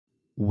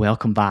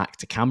Welcome back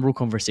to Campbell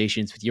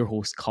Conversations with your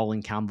host,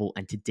 Colin Campbell,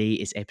 and today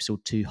is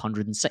episode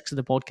 206 of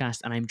the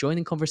podcast, and I'm joined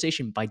in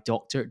conversation by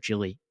Dr.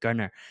 Julie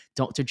Gurner.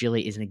 Dr.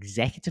 Julie is an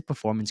executive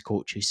performance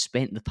coach who's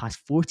spent the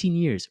past 14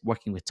 years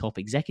working with top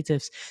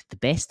executives, the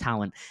best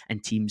talent,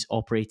 and teams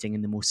operating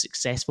in the most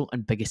successful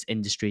and biggest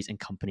industries and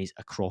companies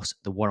across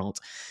the world.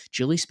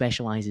 Julie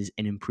specializes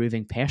in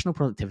improving personal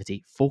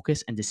productivity,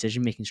 focus, and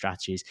decision-making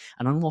strategies,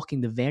 and unlocking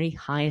the very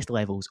highest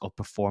levels of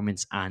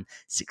performance and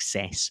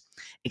success.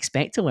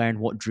 Expect to learn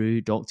what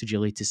drew Dr.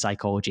 Julie to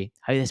psychology,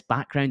 how this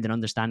background and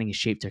understanding has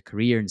shaped her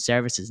career and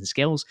services and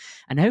skills,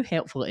 and how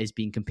helpful it is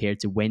being compared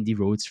to Wendy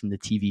Rhodes from the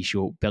TV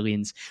show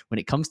Billions when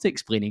it comes to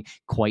explaining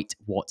quite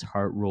what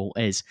her role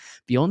is.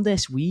 Beyond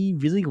this, we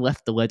really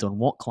lift the lid on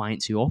what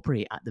clients who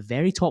operate at the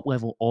very top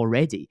level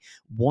already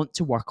want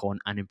to work on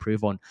and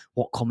improve on,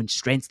 what common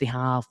strengths they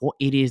have, what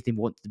areas they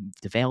want to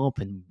develop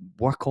and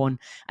work on,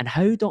 and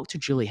how Dr.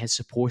 Julie has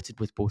supported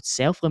with both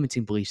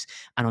self-limiting beliefs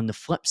and, on the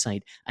flip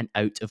side, an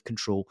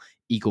out-of-control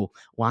ego.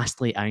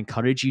 Lastly, I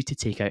encourage you to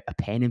take out a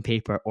pen and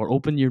paper or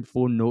open your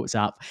phone notes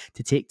app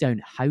to take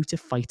down how to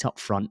fight up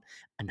front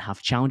and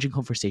have challenging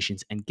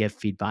conversations and give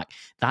feedback.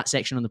 That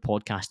section on the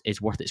podcast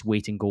is worth its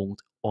weight in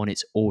gold on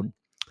its own.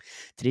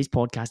 Today's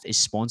podcast is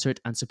sponsored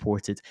and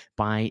supported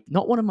by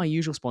not one of my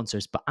usual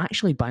sponsors, but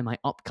actually by my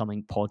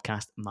upcoming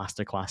podcast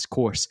masterclass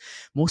course.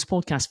 Most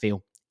podcasts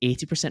fail.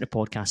 80% of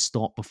podcasts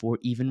stop before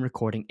even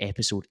recording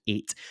episode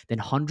 8. Then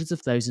hundreds of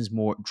thousands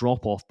more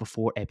drop off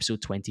before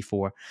episode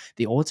 24.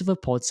 The odds of a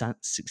podcast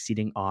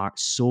succeeding are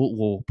so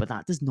low, but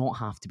that does not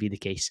have to be the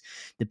case.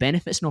 The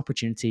benefits and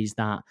opportunities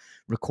that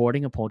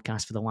recording a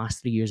podcast for the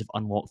last 3 years have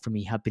unlocked for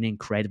me have been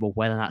incredible,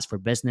 whether that's for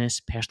business,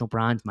 personal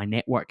brand, my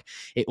network.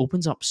 It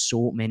opens up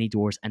so many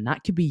doors, and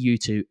that could be you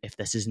too if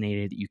this is an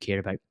area that you care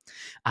about.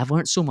 I've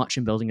learned so much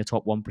in building a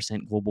top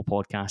 1% global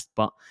podcast,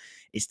 but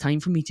it's time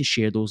for me to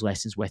share those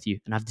lessons with you,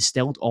 and I've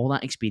distilled all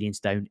that experience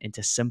down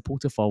into simple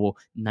to follow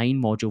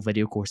 9-module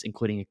video course,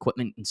 including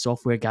equipment and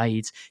software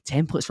guides,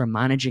 templates for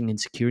managing and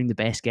securing the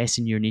best guests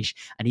in your niche,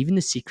 and even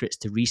the secrets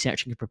to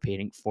researching and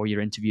preparing for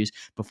your interviews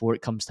before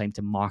it comes time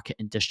to market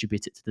and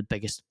distribute it to the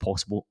biggest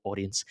possible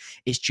audience.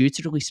 It's due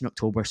to release in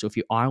October, so if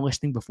you are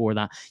listening before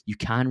that, you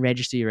can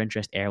register your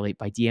interest early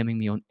by DMing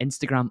me on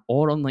Instagram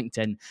or on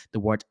LinkedIn, the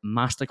word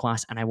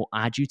masterclass, and I will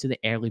add you to the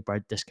early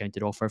bird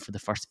discounted offer for the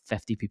first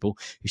 50 people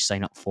who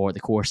sign up for the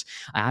course.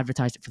 I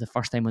advertised it for the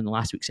first time on the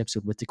last week's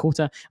episode with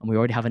Dakota, and we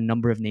already have a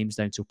number of names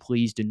down, so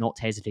please do not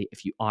hesitate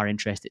if you are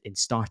interested in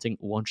starting,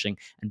 launching,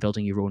 and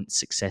building your own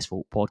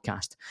successful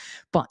podcast.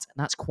 But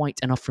that's quite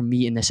enough from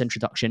me in this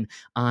introduction.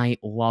 I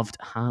loved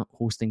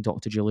hosting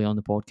Dr. Julie on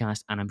the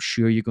podcast, and I'm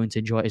sure you're going to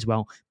enjoy it as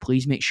well.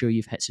 Please make sure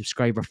you've hit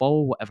subscribe or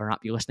follow, whatever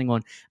app you're listening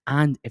on,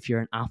 and if you're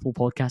an Apple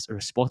podcast or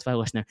a Spotify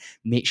listener,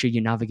 make sure you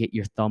navigate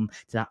your thumb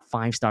to that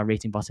 5-star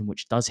rating button,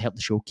 which does help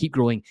the show keep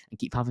growing and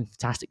keep having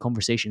fantastic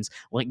conversations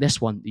like this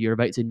one that you're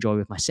about to enjoy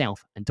with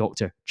myself and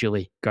Dr.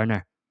 Julie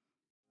Gurner.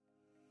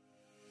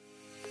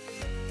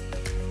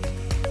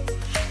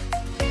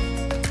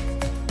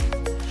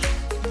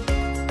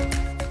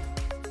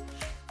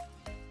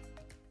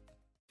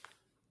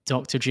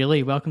 Dr.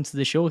 Julie, welcome to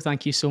the show.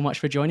 Thank you so much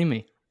for joining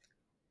me.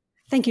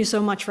 Thank you so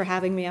much for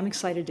having me. I'm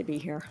excited to be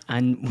here.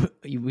 And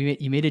you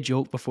made a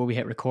joke before we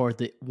hit record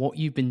that what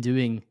you've been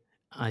doing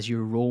as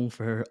your role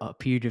for a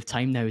period of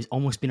time now has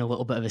almost been a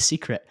little bit of a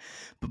secret.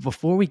 But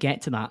before we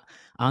get to that,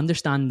 I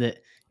understand that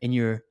in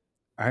your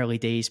early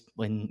days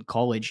in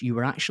college, you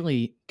were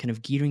actually kind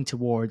of gearing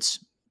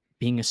towards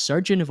being a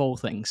surgeon of all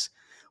things.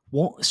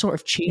 What sort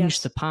of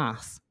changed the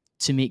path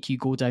to make you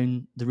go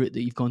down the route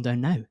that you've gone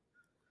down now?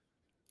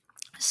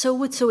 So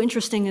what's so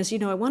interesting is,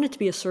 I wanted to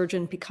be a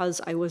surgeon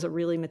because I was a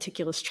really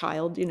meticulous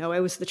child. I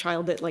was the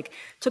child that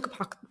took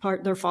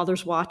apart their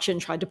father's watch and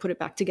tried to put it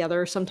back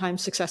together,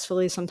 sometimes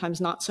successfully,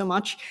 sometimes not so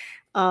much.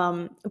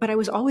 But I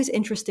was always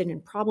interested in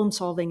problem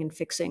solving and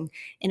fixing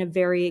in a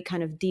very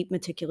kind of deep,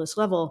 meticulous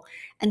level.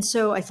 And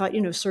so I thought,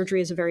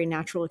 surgery is a very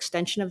natural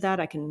extension of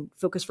that. I can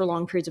focus for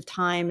long periods of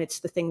time. It's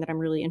the thing that I'm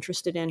really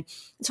interested in. And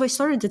so I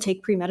started to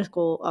take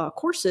pre-medical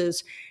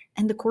courses.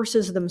 And the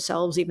courses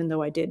themselves, even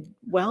though I did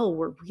well,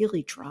 were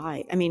really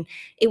dry. I mean,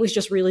 it was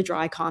just really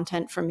dry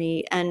content for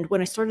me. And when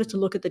I started to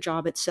look at the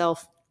job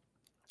itself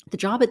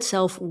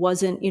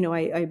wasn't,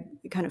 I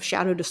kind of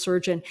shadowed a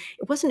surgeon.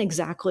 It wasn't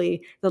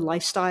exactly the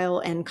lifestyle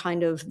and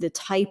kind of the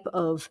type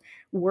of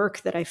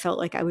work that I felt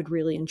like I would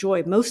really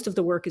enjoy. Most of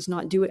the work is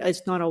not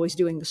always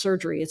doing the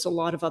surgery. It's a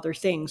lot of other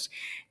things.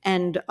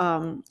 And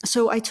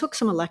so I took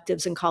some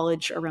electives in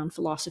college around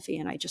philosophy,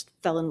 and I just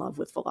fell in love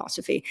with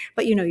philosophy.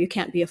 But, you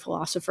can't be a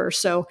philosopher.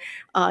 So,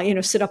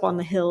 sit up on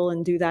the hill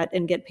and do that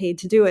and get paid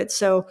to do it.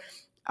 So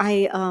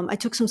I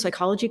took some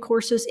psychology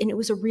courses, and it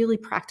was a really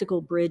practical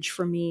bridge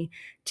for me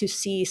to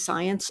see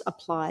science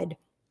applied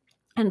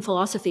and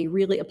philosophy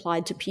really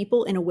applied to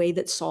people in a way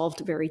that solved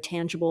very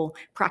tangible,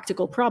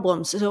 practical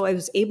problems. So I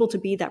was able to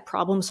be that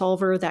problem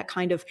solver, that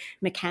kind of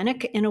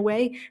mechanic in a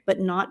way, but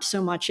not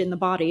so much in the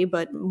body,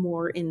 but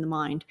more in the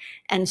mind.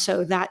 And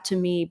so that to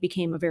me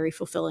became a very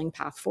fulfilling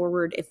path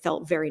forward. It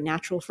felt very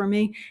natural for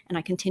me. And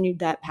I continued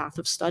that path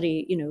of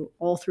study,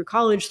 all through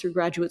college, through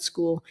graduate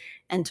school,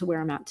 and to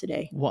where I'm at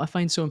today. What I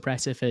find so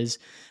impressive is,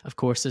 of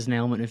course, there's an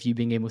element of you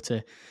being able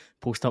to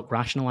post-hoc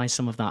rationalize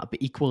some of that,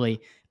 but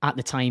equally, at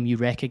the time, you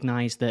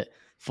recognize that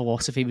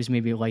philosophy was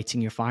maybe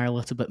lighting your fire a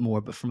little bit more,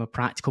 but from a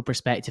practical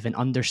perspective and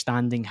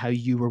understanding how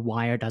you were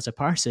wired as a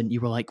person, you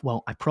were like,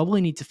 well, I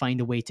probably need to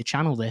find a way to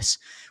channel this,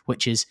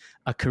 which is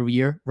a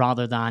career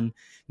rather than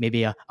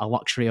maybe a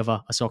luxury of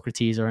a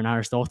Socrates or an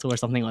Aristotle or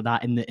something like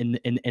that in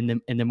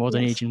the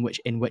modern Yes. age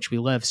in which we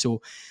live.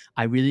 So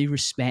I really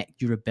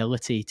respect your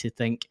ability to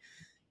think,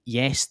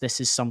 yes, this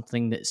is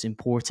something that's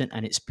important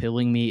and it's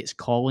pulling me, it's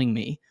calling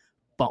me.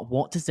 But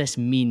what does this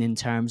mean in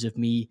terms of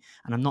me?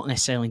 And I'm not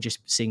necessarily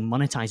just saying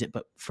monetize it,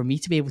 but for me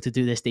to be able to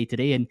do this day to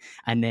day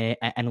and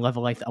live a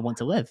life that I want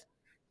to live.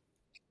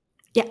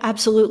 Yeah,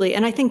 absolutely.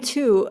 And I think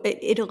too,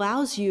 it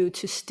allows you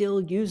to still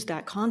use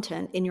that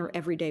content in your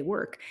everyday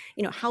work.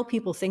 How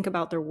people think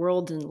about their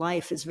world and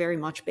life is very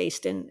much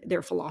based in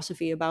their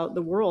philosophy about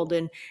the world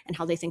and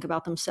how they think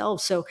about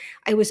themselves. So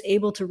I was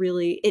able to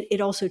really,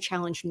 it also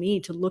challenged me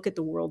to look at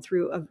the world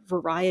through a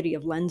variety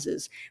of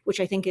lenses, which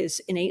I think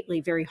is innately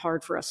very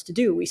hard for us to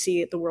do. We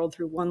see the world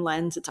through one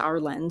lens, it's our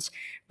lens.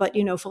 But,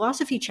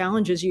 philosophy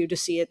challenges you to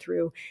see it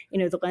through,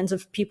 the lens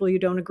of people you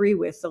don't agree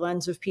with, the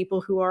lens of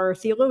people who are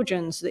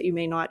theologians that you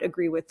may not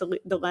agree with,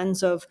 the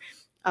lens of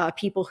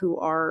people who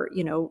are,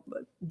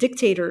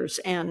 dictators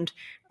and,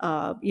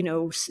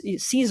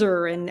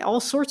 Caesar and all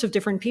sorts of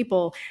different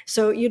people.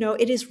 So,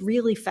 it is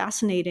really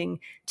fascinating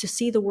to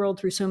see the world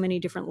through so many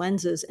different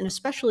lenses, and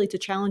especially to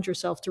challenge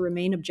yourself to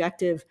remain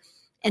objective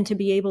and to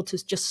be able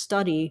to just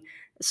study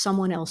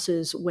someone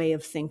else's way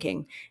of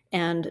thinking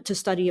and to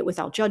study it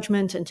without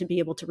judgment and to be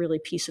able to really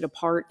piece it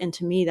apart. And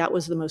to me, that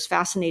was the most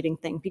fascinating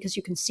thing because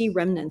you can see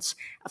remnants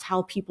of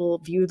how people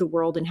view the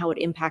world and how it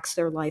impacts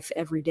their life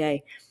every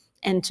day.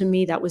 And to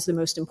me, that was the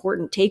most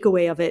important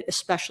takeaway of it,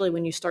 especially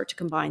when you start to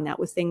combine that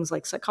with things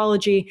like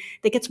psychology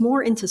that gets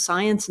more into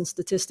science and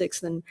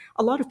statistics than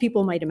a lot of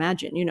people might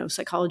imagine.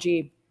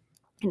 Psychology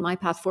in my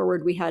path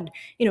forward, we had,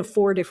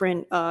 4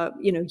 different,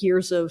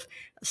 years of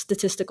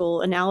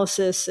statistical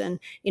analysis and,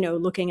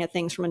 looking at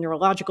things from a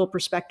neurological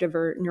perspective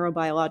or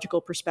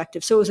neurobiological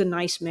perspective. So it was a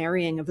nice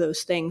marrying of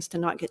those things to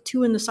not get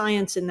too in the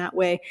science in that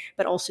way,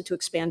 but also to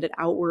expand it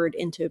outward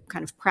into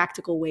kind of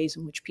practical ways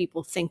in which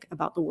people think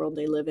about the world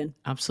they live in.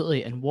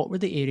 Absolutely. And what were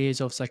the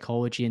areas of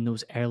psychology in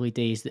those early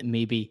days that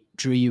maybe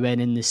drew you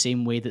in the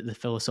same way that the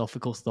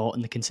philosophical thought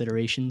and the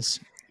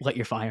considerations lit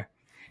your fire?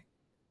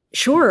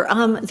 Sure.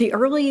 The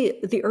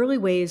early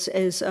ways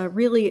is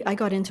really I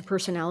got into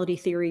personality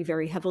theory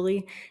very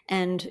heavily,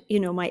 and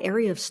my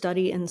area of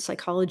study in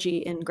psychology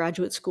in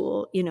graduate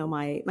school,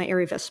 my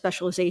area of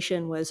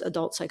specialization was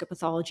adult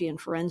psychopathology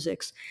and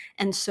forensics,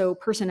 and so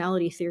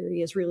personality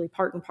theory is really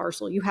part and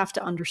parcel. You have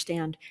to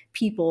understand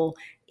people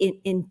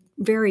in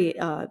very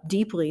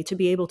deeply to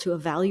be able to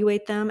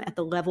evaluate them at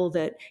the level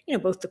that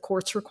both the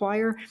courts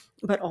require,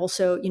 but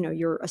also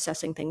you're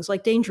assessing things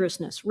like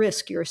dangerousness,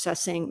 risk. You're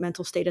assessing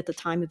mental state at the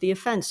time of the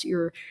offense.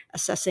 You're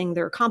assessing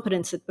their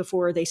competence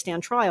before they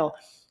stand trial.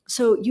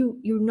 So you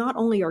not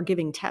only are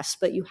giving tests,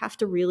 but you have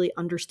to really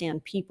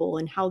understand people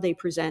and how they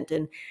present,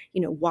 and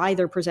why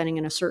they're presenting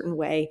in a certain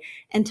way,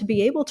 and to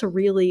be able to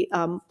really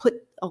put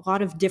a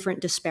lot of different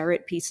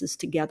disparate pieces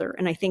together.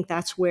 And I think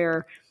that's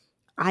where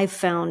I've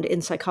found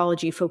in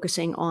psychology,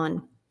 focusing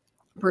on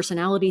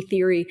personality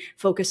theory,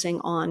 focusing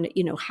on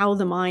how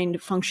the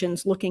mind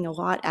functions, looking a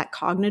lot at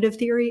cognitive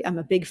theory. I'm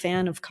a big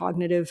fan of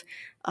cognitive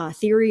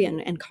theory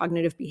and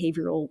cognitive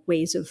behavioral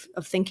ways of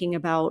thinking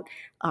about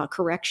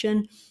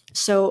correction.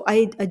 So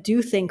I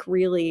do think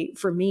really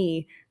for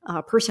me,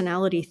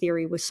 personality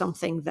theory was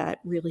something that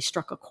really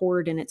struck a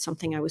chord, and it's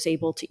something I was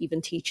able to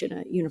even teach at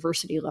a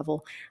university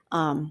level.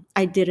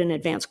 I did an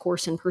advanced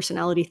course in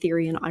personality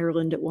theory in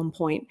Ireland at one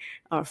point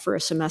for a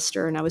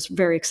semester, and I was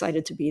very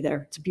excited to be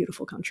there. It's a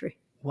beautiful country.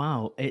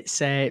 Wow,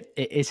 it's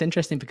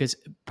interesting because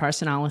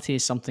personality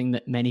is something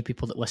that many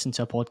people that listen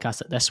to a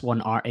podcast like this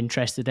one are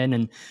interested in,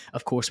 and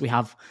of course we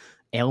have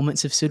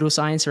elements of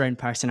pseudoscience around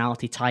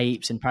personality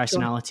types and Sure.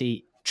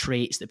 personality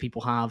traits that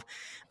people have.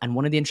 And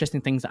one of the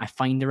interesting things that I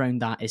find around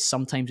that is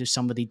sometimes if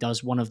somebody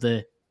does one of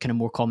the kind of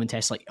more common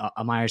tests like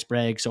a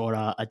Myers-Briggs or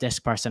a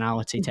DISC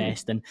personality Mhm.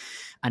 test, and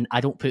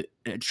I don't put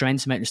a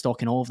tremendous amount of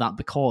stock in all of that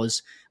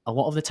because a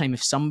lot of the time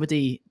if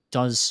somebody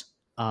does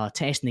a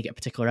test and they get a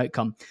particular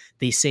outcome,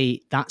 they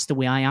say that's the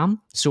way I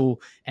am. So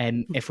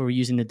if we're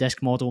using the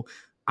DISC model,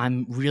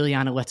 I'm really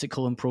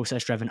analytical and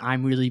process driven.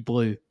 I'm really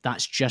blue.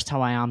 That's just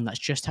how I am. That's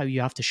just how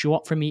you have to show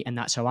up for me. And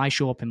that's how I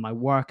show up in my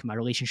work, my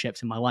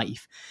relationships, in my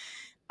life.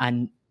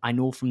 And I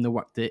know from the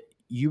work that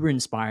you were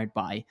inspired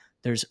by,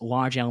 there's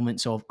large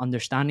elements of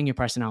understanding your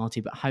personality,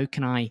 but how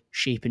can I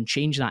shape and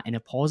change that in a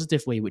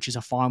positive way, which is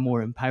a far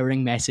more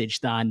empowering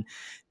message than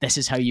this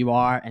is how you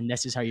are and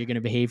this is how you're going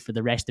to behave for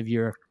the rest of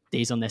your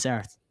days on this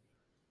earth.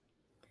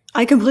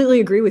 I completely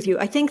agree with you.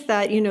 I think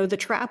that, the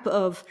trap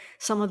of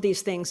some of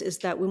these things is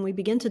that when we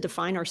begin to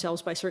define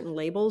ourselves by certain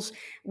labels,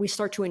 we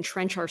start to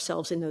entrench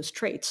ourselves in those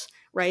traits,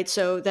 right?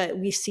 So that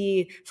we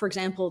see, for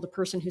example, the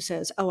person who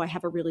says, "Oh, I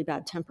have a really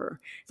bad temper."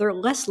 They're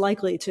less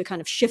likely to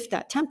kind of shift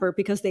that temper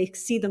because they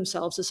see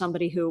themselves as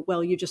somebody who,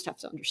 well, you just have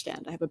to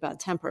understand, I have a bad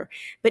temper.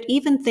 But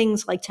even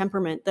things like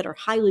temperament that are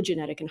highly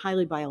genetic and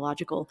highly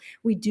biological,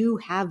 we do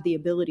have the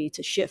ability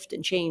to shift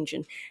and change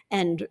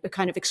and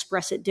kind of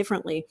express it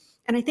differently.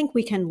 And I think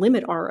we can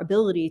limit our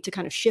ability to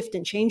kind of shift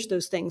and change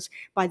those things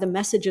by the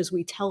messages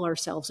we tell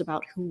ourselves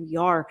about who we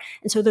are.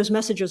 And so those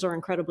messages are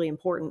incredibly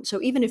important.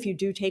 So even if you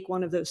do take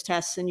one of those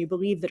tests and you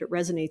believe that it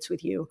resonates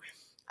with you,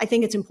 I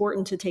think it's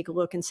important to take a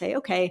look and say,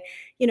 okay,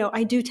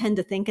 I do tend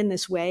to think in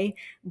this way,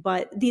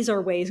 but these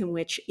are ways in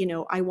which,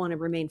 I want to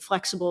remain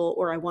flexible,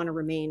 or I want to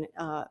remain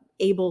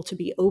able to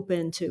be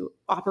open to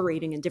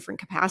operating in different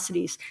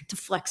capacities, to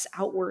flex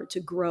outward, to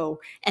grow,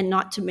 and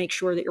not to make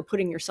sure that you're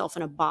putting yourself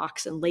in a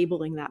box and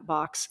labeling that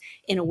box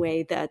in a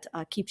way that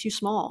keeps you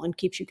small and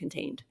keeps you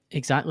contained.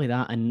 Exactly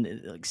that.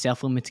 And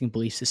self-limiting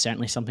beliefs is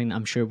certainly something that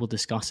I'm sure we'll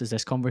discuss as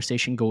this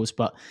conversation goes,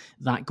 but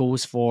that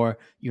goes for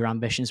your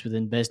ambitions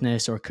within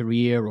business or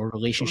career or Sure.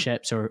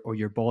 relationships or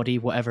your body,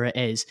 whatever it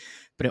is.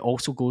 But it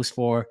also goes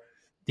for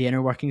the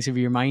inner workings of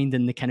your mind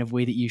and the kind of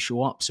way that you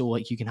show up. So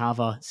like you can have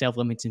a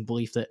self-limiting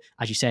belief that,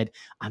 as you said,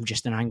 I'm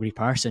just an angry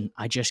person,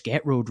 I just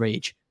get road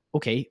rage.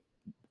 Okay,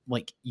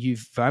 like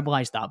you've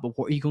verbalized that, but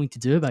what are you going to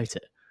do about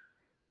it?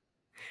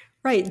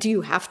 Right. Do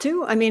you have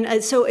to? I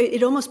mean, so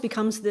it almost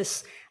becomes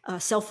this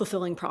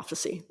self-fulfilling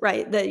prophecy,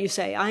 right? That you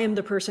say, I am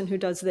the person who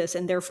does this,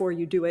 and therefore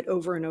you do it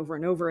over and over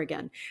and over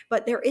again.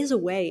 But there is a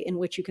way in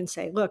which you can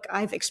say, look,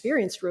 I've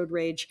experienced road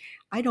rage.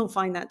 I don't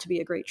find that to be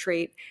a great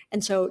trait.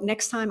 And so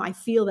next time I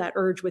feel that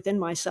urge within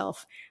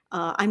myself,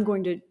 I'm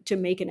going to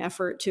make an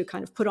effort to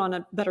kind of put on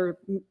a better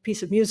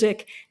piece of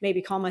music, maybe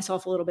calm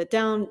myself a little bit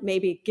down,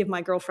 maybe give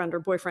my girlfriend or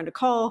boyfriend a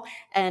call,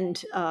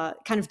 and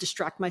kind of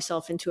distract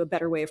myself into a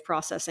better way of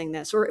processing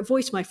this, or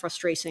voice my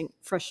frustration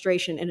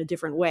in a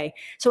different way.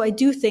 So I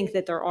do think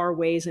that there are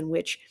ways in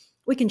which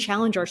we can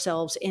challenge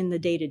ourselves in the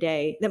day to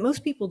day that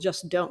most people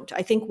just don't.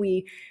 I think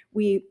we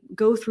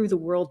go through the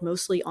world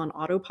mostly on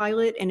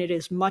autopilot, and it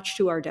is much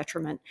to our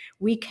detriment.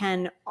 We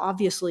can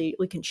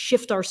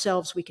shift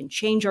ourselves, we can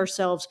change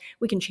ourselves,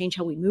 we can change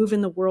how we move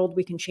in the world,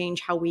 we can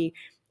change how we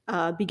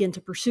begin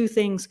to pursue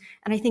things.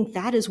 And I think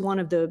that is one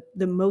of the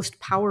most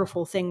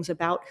powerful things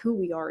about who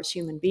we are as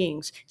human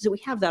beings, is that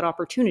we have that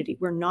opportunity.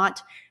 We're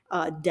not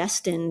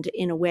destined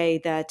in a way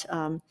that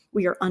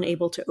we are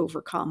unable to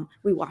overcome.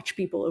 We watch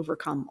people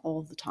overcome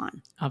all the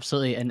time.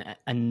 Absolutely.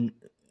 And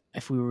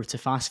if we were to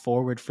fast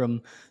forward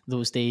from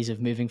those days of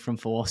moving from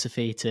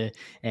philosophy to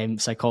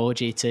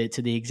psychology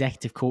to the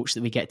executive coach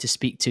that we get to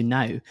speak to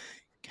now,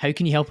 how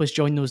can you help us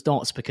join those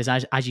dots? Because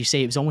as you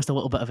say, it was almost a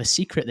little bit of a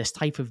secret, this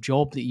type of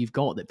job that you've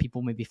got that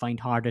people maybe find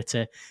harder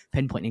to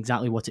pinpoint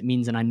exactly what it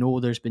means. And I know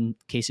there's been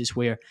cases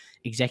where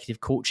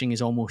executive coaching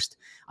is almost,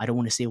 I don't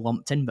want to say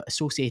lumped in, but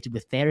associated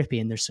with therapy.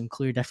 And there's some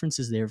clear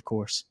differences there, of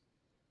course.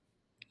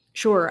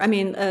 Sure. I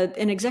mean,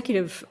 an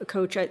executive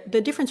coach,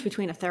 the difference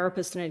between a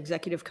therapist and an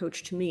executive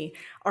coach to me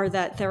are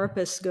that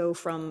therapists go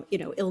from,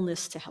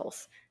 illness to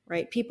health,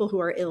 right? People who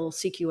are ill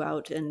seek you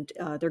out, and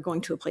they're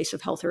going to a place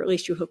of health, or at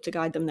least you hope to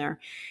guide them there.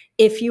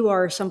 If you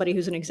are somebody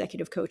who's an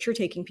executive coach, you're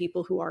taking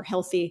people who are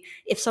healthy.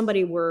 If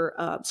somebody were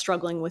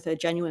struggling with a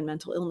genuine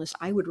mental illness,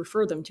 I would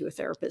refer them to a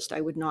therapist.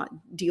 I would not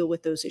deal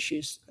with those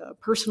issues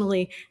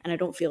personally, and I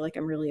don't feel like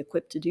I'm really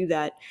equipped to do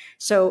that.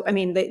 So, I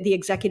mean, the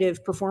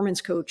executive performance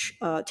coach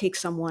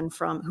takes someone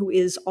from who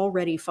is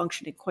already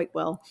functioning quite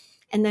well,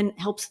 and then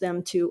helps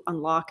them to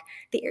unlock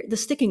the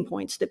sticking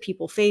points that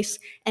people face,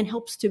 and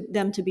helps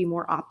them to be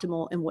more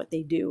optimal in what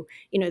they do.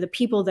 The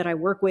people that I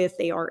work with,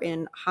 they are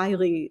in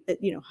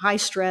high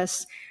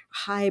stress,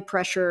 high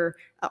pressure,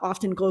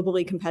 often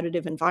globally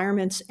competitive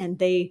environments, and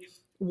they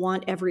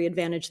want every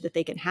advantage that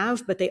they can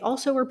have. But they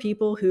also are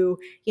people who,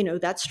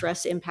 that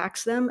stress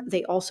impacts them.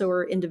 They also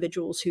are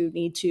individuals who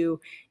need to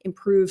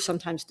improve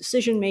sometimes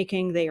decision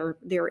making. They are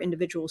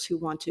individuals who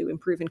want to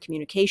improve in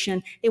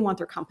communication. They want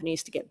their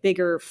companies to get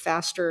bigger,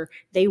 faster.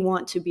 They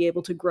want to be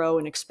able to grow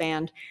and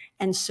expand.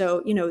 And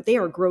so, they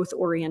are growth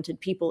oriented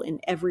people in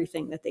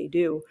everything that they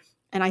do.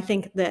 And I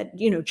think that,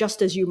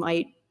 just as you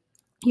might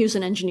use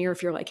an engineer,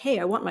 if you're like, hey,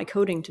 I want my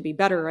coding to be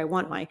better, I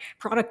want my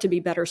product to be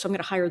better, so I'm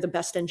going to hire the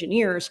best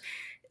engineers.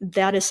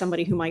 That is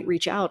somebody who might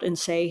reach out and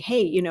say,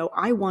 hey,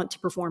 I want to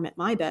perform at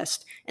my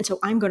best, and so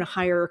I'm going to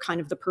hire kind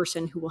of the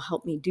person who will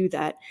help me do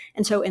that.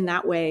 And so in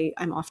that way,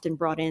 I'm often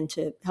brought in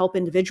to help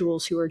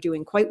individuals who are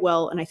doing quite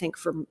well. And I think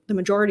for the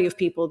majority of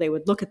people, they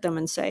would look at them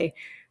and say,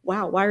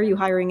 wow, why are you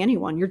hiring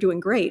anyone? You're doing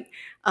great.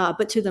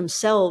 But to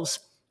themselves,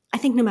 I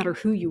think no matter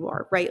who you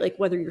are, right? Like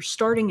whether you're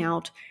starting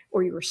out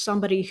or you're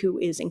somebody who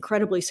is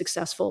incredibly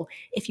successful,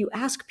 if you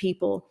ask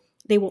people,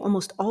 they will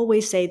almost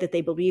always say that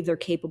they believe they're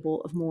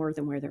capable of more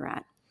than where they're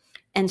at.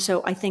 And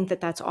so I think that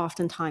that's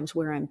oftentimes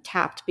where I'm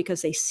tapped,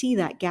 because they see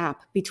that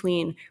gap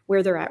between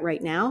where they're at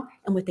right now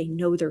and what they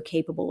know they're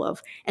capable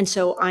of. And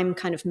so I'm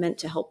kind of meant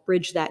to help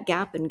bridge that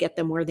gap and get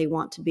them where they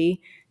want to be.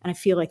 And I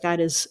feel like that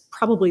is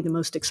probably the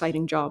most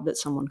exciting job that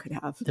someone could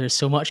have. There's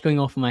so much going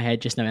off in my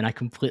head just now, and I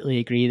completely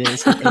agree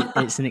that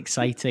it's an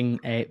exciting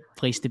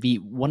place to be.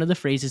 One of the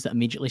phrases that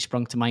immediately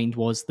sprung to mind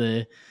was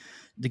the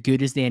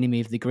good is the enemy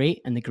of the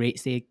great, and the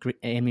great's the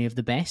enemy of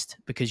the best,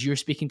 because you're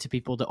speaking to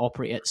people that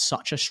operate at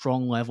such a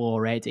strong level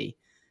already.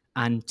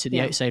 And to the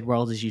Yeah. outside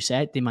world, as you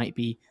said, they might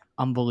be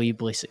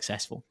unbelievably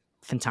successful,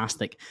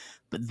 fantastic,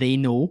 but they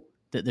know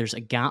that there's a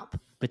gap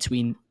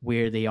between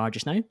where they are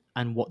just now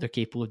and what they're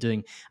capable of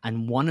doing.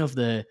 And one of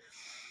the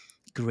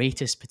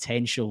greatest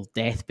potential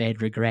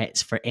deathbed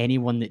regrets for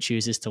anyone that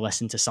chooses to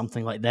listen to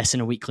something like this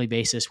on a weekly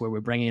basis, where we're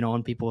bringing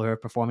on people who are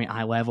performing at a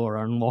high level or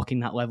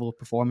unlocking that level of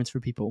performance for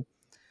people,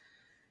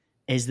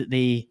 is that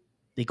they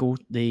go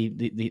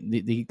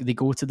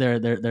to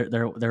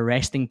their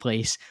resting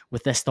place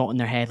with this thought in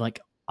their head, like,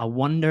 I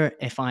wonder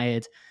if I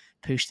had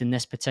pushed in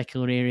this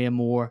particular area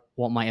more,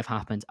 what might have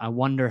happened? I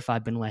wonder if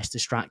I'd been less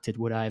distracted,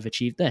 would I have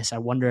achieved this? I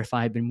wonder if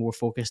I had been more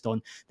focused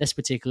on this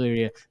particular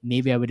area,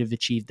 maybe I would have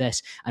achieved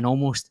this. And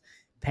almost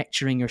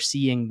picturing or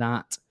seeing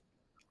that,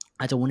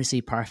 I don't want to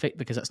say perfect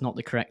because that's not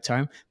the correct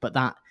term, but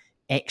that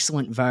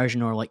excellent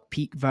version or like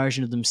peak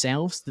version of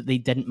themselves that they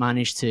didn't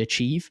manage to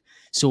achieve.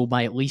 So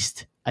by at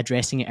least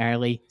addressing it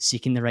early,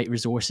 seeking the right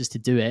resources to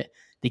do it,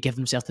 they give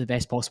themselves the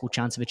best possible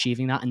chance of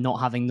achieving that and not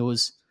having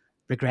those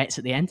regrets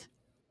at the end.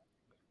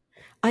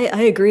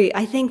 I agree.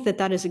 I think that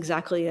that is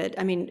exactly it.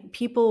 I mean,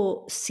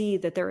 people see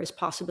that there is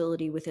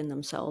possibility within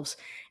themselves.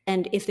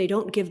 And if they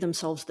don't give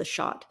themselves the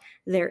shot,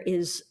 there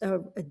is a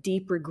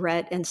deep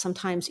regret and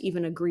sometimes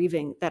even a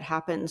grieving that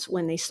happens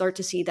when they start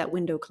to see that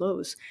window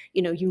close.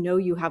 You know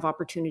you have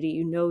opportunity,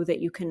 you know that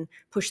you can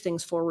push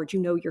things forward,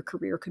 you know your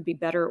career could be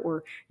better,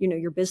 or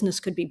your business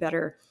could be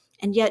better.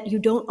 And yet you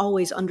don't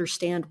always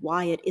understand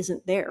why it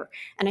isn't there.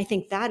 And I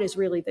think that is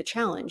really the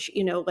challenge,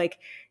 like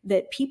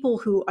that people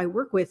who I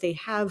work with, they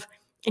have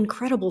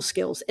incredible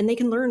skills and they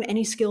can learn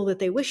any skill that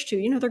they wish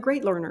to. They're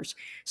great learners.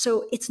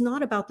 So it's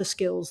not about the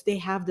skills. They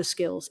have the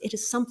skills. It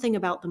is something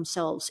about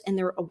themselves, and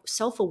they're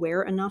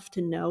self-aware enough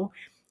to know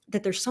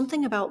that there's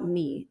something about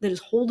me that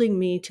is holding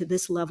me to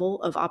this level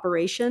of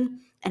operation,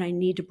 and I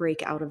need to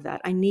break out of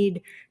that. I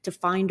need to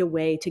find a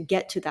way to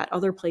get to that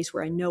other place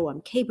where I know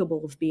I'm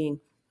capable of being.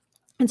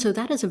 And so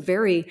that is a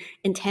very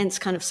intense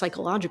kind of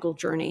psychological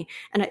journey.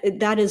 And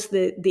that is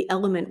the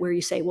element where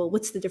you say, well,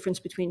 what's the difference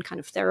between kind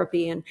of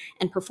therapy and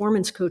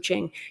performance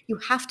coaching? You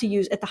have to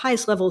use, at the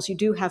highest levels, you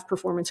do have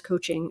performance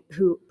coaches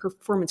who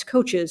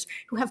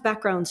have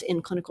backgrounds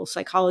in clinical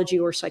psychology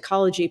or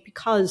psychology,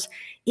 because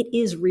it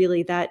is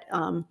really that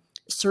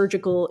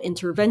surgical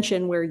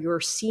intervention where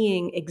you're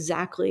seeing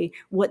exactly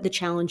what the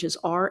challenges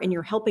are and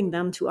you're helping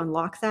them to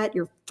unlock that.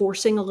 You're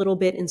forcing a little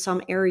bit in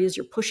some areas,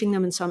 you're pushing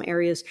them in some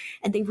areas,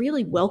 and they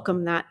really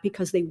welcome that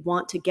because they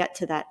want to get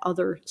to that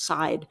other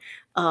side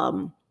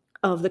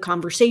of the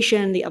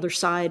conversation, the other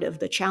side of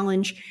the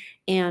challenge.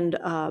 And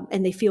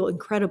they feel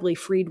incredibly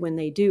freed when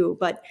they do.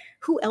 But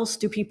who else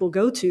do people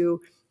go to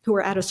who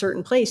are at a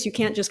certain place? You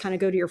can't just kind of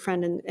go to your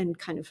friend and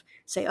kind of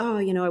say, oh,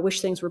 I wish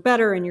things were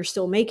better, and you're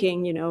still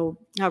making,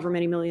 however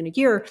many million a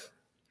year.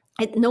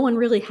 No one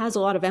really has a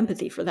lot of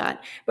empathy for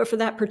that. But for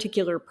that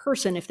particular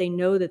person, if they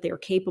know that they're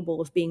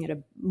capable of being at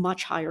a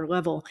much higher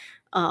level,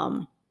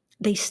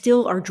 they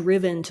still are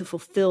driven to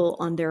fulfill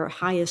on their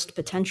highest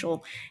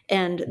potential.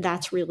 And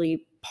that's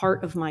really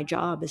part of my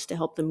job, is to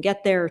help them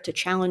get there, to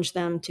challenge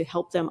them, to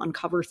help them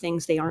uncover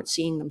things they aren't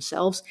seeing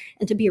themselves,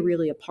 and to be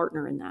really a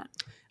partner in that.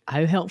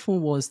 How helpful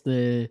was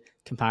the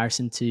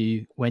comparison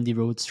to Wendy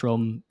Rhodes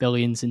from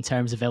Billions in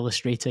terms of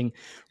illustrating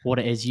what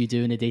it is you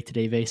do on a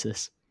day-to-day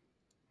basis?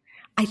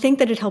 I think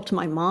that it helped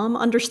my mom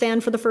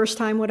understand for the first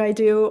time what I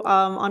do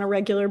on a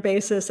regular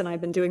basis, and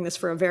I've been doing this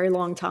for a very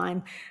long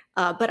time.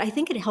 But I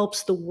think it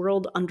helps the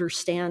world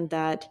understand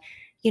that,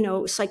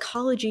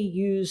 psychology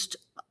used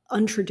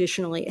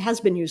untraditionally, it has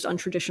been used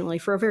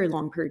untraditionally for a very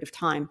long period of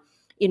time.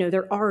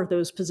 There are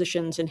those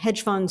positions in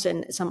hedge funds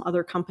and some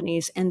other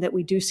companies, and that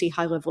we do see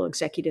high-level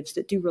executives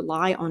that do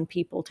rely on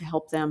people to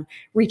help them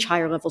reach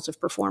higher levels of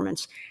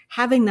performance.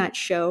 Having that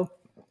show,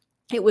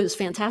 it was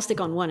fantastic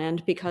on one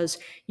end because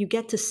you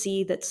get to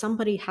see that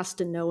somebody has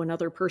to know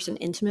another person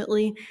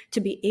intimately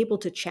to be able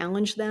to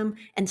challenge them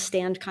and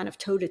stand kind of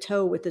toe to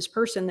toe with this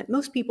person that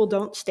most people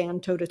don't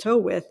stand toe to toe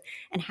with,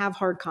 and have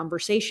hard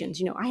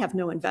conversations. I have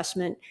no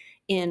investment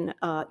in,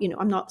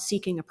 I'm not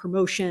seeking a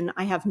promotion.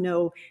 I have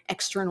no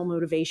external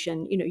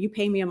motivation. You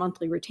pay me a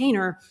monthly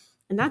retainer,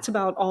 and that's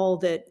about all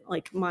that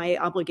like my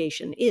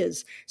obligation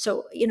is.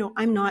 So,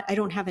 I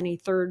don't have any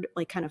third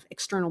like kind of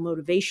external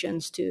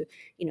motivations to,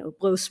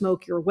 blow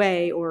smoke your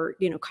way or,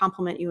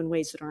 compliment you in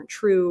ways that aren't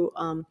true.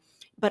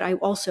 but I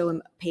also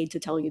am paid to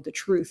tell you the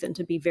truth and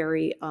to be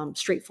very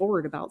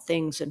straightforward about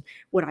things and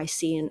what I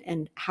see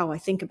and how I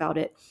think about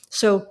it.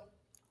 So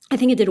I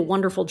think it did a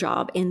wonderful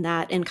job in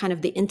that and kind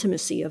of the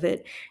intimacy of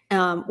it.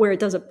 Where it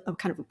does a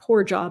kind of a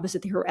poor job is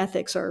that her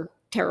ethics are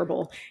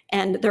terrible.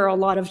 And there are a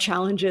lot of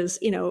challenges,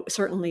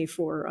 certainly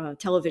for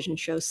television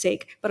show's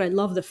sake. But I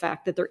love the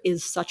fact that there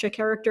is such a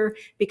character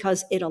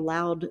because it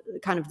allowed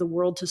kind of the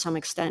world to some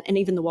extent. And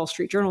even the Wall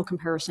Street Journal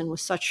comparison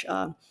was such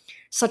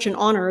an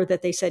honor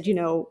that they said,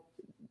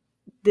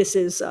 this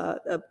is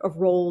a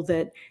role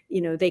that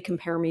they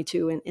compare me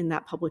to in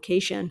that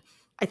publication.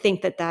 I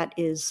think that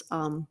is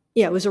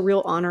it was a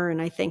real honor,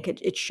 and I think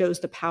it shows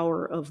the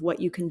power of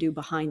what you can do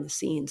behind the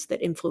scenes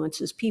that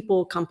influences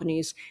people,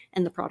 companies,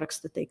 and the products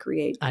that they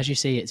create. As you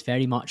say, it's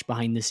very much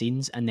behind the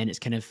scenes, and then it's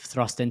kind of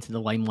thrust into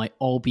the limelight,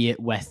 albeit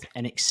with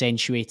an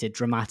accentuated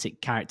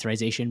dramatic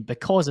characterization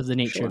because of the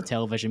nature of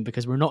television,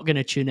 because we're not going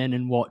to tune in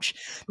and watch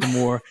the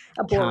more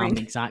calm,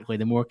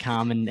 the more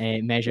calm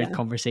and measured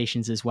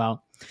conversations as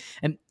well.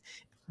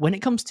 When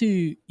it comes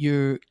to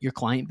your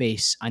client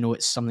base, I know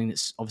it's something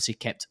that's obviously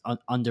kept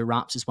under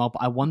wraps as well,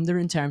 but I wonder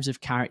in terms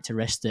of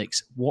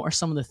characteristics, what are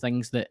some of the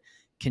things that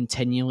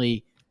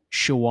continually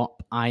show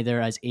up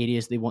either as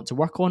areas they want to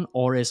work on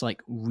or as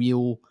like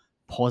real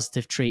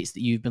positive traits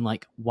that you've been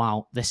like,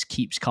 wow, this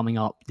keeps coming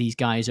up. These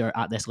guys are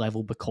at this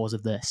level because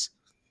of this.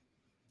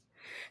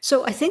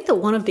 So I think that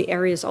one of the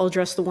areas, I'll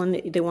address the one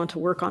that they want to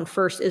work on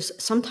first, is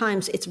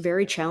sometimes it's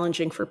very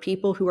challenging for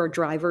people who are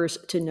drivers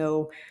to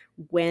know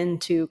when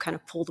to kind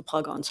of pull the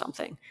plug on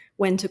something,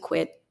 when to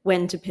quit,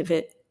 when to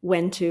pivot,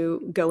 when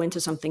to go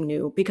into something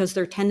new, because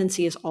their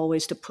tendency is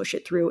always to push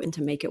it through and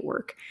to make it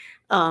work.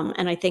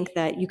 And I think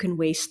that you can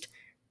waste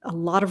a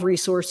lot of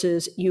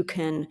resources. You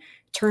can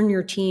turn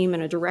your team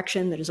in a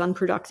direction that is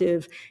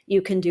unproductive.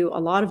 You can do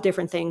a lot of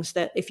different things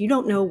that if you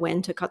don't know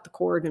when to cut the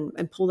cord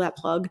and pull that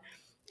plug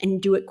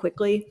and do it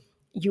quickly,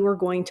 you are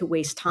going to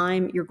waste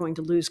time. You're going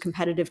to lose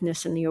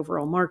competitiveness in the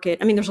overall market.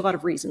 I mean, there's a lot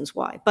of reasons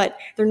why, but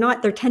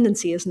their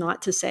tendency is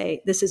not to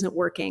say, this isn't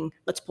working,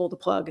 let's pull the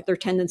plug. Their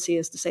tendency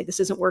is to say, this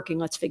isn't working,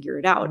 let's figure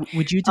it out.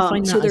 Would you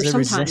define that as a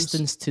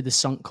resistance to the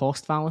sunk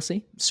cost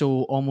fallacy?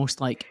 So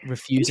almost like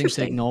refusing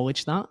to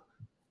acknowledge that?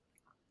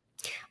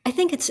 I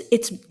think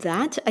it's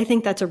that. I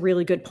think that's a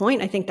really good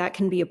point. I think that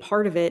can be a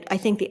part of it. I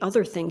think the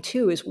other thing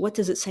too is, what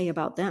does it say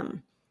about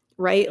them?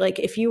 Right? Like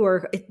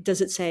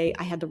does it say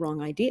I had the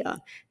wrong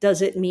idea?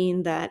 Does it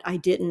mean that I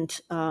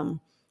didn't,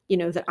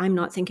 that I'm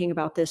not thinking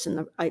about this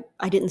and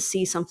I didn't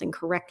see something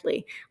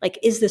correctly? Like,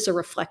 is this a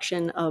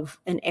reflection of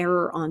an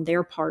error on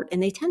their part?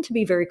 And they tend to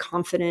be very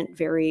confident,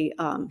 very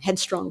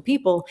headstrong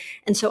people.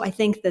 And so I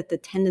think that the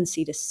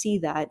tendency to see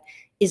that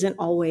isn't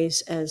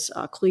always as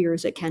clear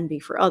as it can be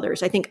for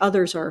others. I think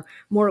others are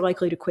more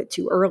likely to quit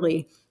too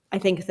early. I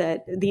think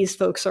that these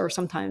folks are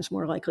sometimes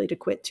more likely to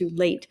quit too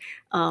late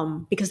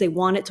because they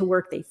want it to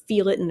work. They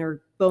feel it in their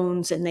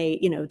bones and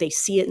they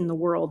see it in the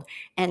world.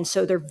 And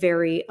so they're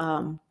very,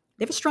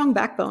 they have a strong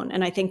backbone.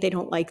 And I think they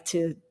don't like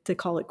to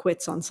call it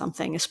quits on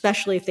something,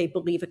 especially if they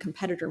believe a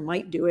competitor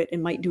might do it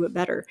and might do it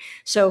better.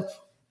 So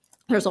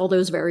there's all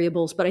those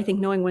variables, but I think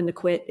knowing when to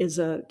quit is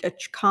a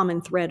common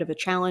thread of a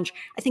challenge.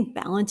 I think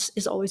balance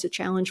is always a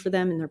challenge for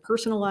them in their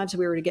personal lives. If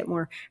we were to get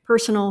more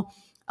personal,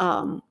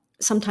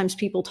 sometimes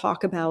people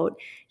talk about,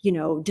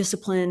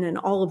 discipline and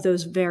all of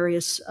those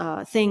various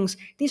things.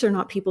 These are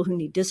not people who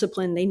need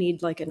discipline. They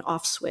need like an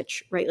off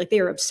switch, right? Like they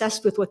are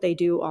obsessed with what they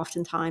do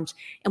oftentimes.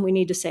 And we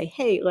need to say,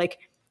 hey, like,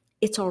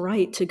 it's all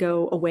right to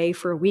go away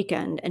for a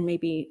weekend and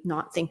maybe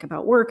not think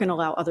about work and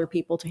allow other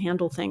people to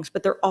handle things,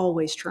 but they're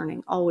always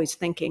churning, always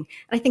thinking.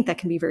 And I think that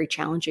can be very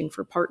challenging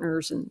for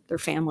partners and their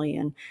family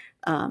and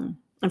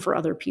for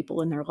other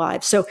people in their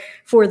lives. So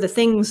for the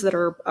things that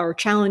are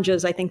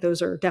challenges, I think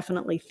those are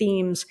definitely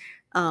themes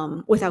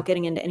without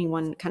getting into any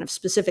one kind of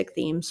specific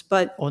themes.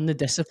 But on the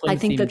discipline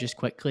theme, just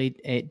quickly,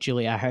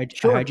 Julie, I heard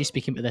you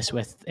speaking about this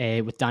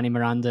with Danny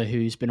Miranda,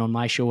 who's been on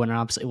my show, and I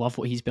absolutely love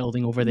what he's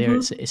building over there.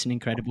 Mm-hmm. It's an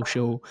incredible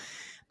show.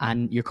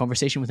 And your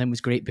conversation with him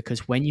was great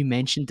because when you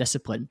mentioned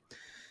discipline,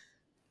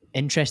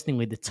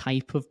 interestingly, the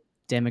type of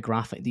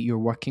demographic that you're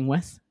working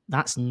with,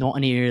 that's not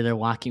an area they're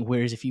lacking.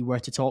 Whereas if you were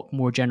to talk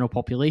more general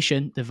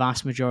population, the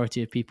vast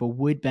majority of people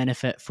would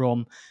benefit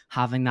from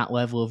having that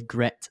level of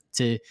grit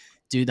to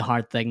do the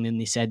hard thing and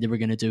they said they were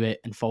going to do it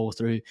and follow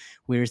through.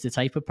 Whereas the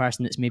type of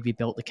person that's maybe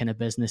built the kind of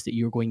business that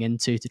you're going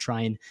into to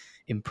try and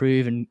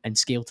improve and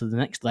scale to the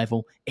next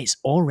level, it's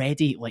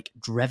already like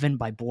driven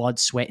by blood,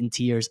 sweat and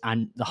tears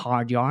and the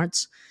hard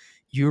yards.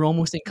 You're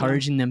almost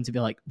encouraging them to be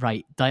like,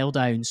 right, dial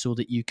down so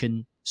that you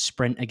can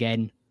sprint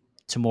again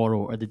tomorrow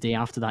or the day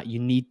after that. You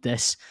need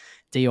this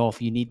day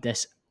off. You need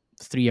this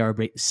 3-hour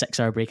break,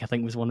 6-hour break, I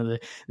think was one of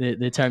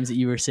the terms that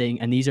you were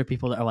saying. And these are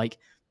people that are like,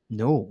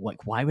 no,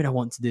 like, why would I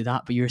want to do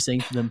that? But you're saying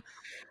to them,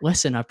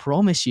 listen, I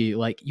promise you,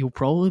 like, you'll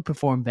probably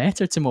perform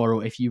better tomorrow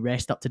if you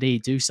rest up today.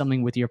 Do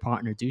something with your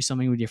partner, do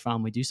something with your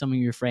family, do something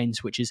with your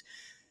friends, which is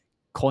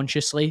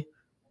consciously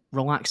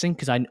relaxing,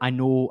 because I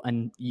know,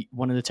 and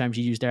one of the terms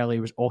you used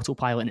earlier was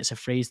autopilot, and it's a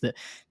phrase that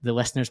the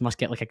listeners must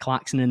get like a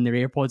klaxon in their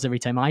AirPods every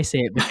time I say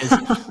it,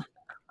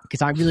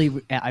 because I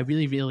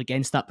really reel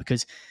against that,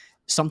 because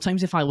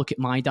sometimes if I look at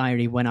my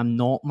diary when I'm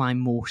not my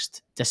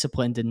most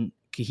disciplined and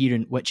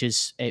coherent, which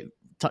is,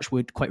 touch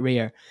wood, quite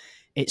rare,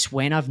 it's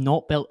when I've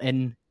not built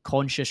in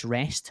conscious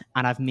rest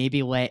and I've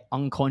maybe let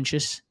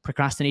unconscious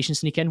procrastination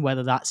sneak in,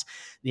 whether that's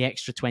the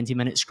extra 20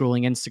 minutes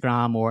scrolling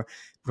Instagram or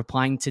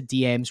replying to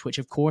DMs, which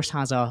of course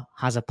has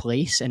a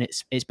place, and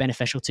it's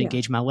beneficial to Yeah.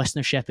 engage my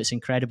listenership. It's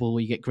incredible.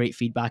 You get great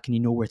feedback and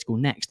you know where to go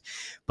next.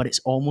 But it's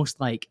almost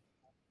like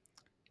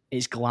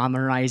it's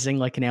glamorizing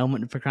like an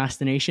element of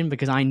procrastination,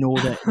 because I know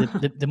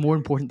that the more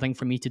important thing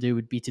for me to do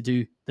would be to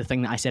do the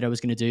thing that I said I was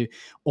going to do,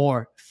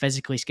 or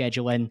physically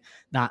schedule in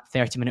that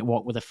 30-minute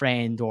walk with a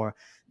friend, or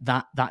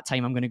that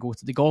time I'm going to go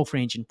to the golf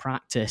range and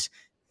practice.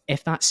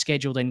 If that's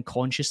scheduled in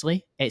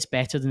consciously, it's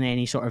better than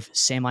any sort of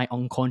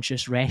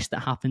semi-unconscious rest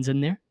that happens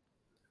in there.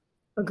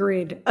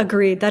 Agreed.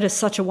 Agreed. That is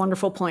such a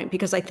wonderful point,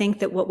 because I think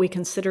that what we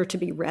consider to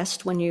be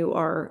rest when you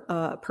are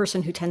a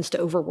person who tends to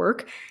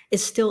overwork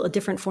is still a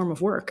different form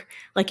of work.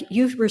 Like,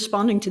 you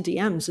responding to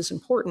DMs is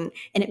important,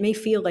 and it may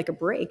feel like a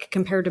break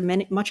compared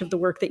to much of the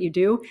work that you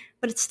do,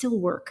 but it's still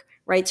work,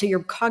 right? So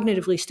you're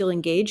cognitively still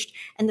engaged.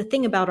 And the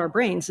thing about our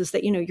brains is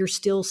that, you're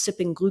still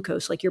sipping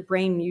glucose, like your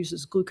brain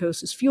uses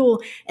glucose as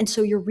fuel. And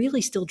so you're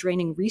really still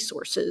draining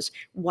resources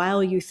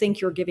while you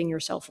think you're giving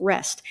yourself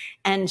rest.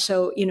 And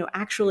so,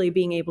 actually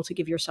being able to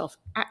give yourself,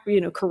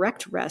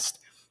 correct rest,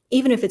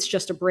 even if it's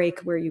just a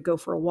break where you go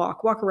for a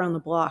walk around the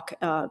block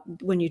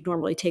when you'd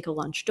normally take a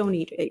lunch, don't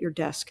eat at your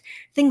desk.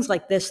 Things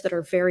like this that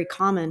are very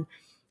common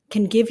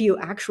can give you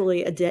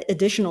actually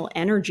additional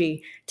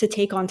energy to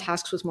take on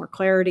tasks with more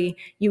clarity.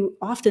 You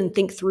often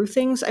think through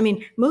things. I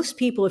mean, most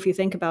people, if you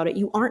think about it,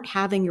 you aren't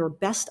having your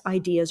best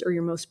ideas or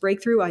your most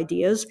breakthrough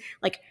ideas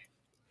like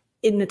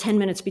in the 10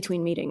 minutes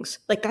between meetings.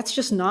 Like, that's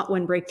just not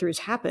when breakthroughs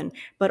happen.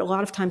 But a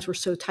lot of times we're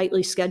so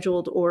tightly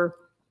scheduled, or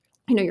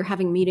you're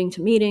having meeting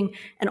to meeting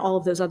and all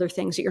of those other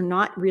things, that you're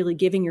not really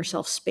giving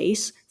yourself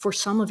space for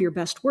some of your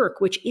best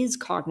work, which is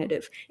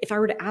cognitive. If I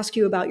were to ask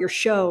you about your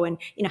show and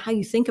how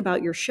you think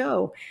about your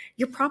show,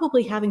 you're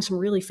probably having some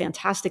really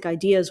fantastic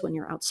ideas when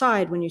you're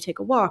outside, when you take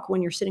a walk,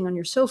 when you're sitting on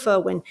your sofa,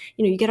 when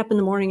you get up in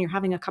the morning, you're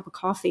having a cup of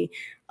coffee.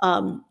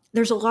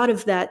 There's a lot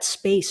of that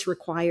space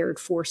required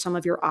for some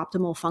of your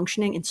optimal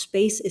functioning, and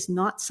space is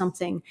not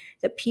something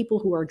that people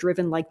who are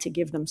driven like to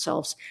give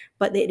themselves,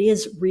 but it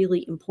is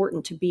really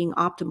important to being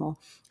optimal.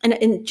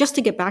 And just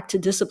to get back to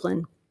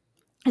discipline,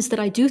 is that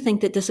I do think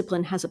that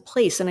discipline has a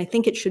place, and I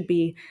think it should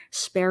be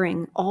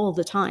sparing all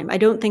the time. I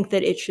don't think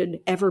that it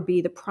should ever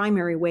be the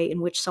primary way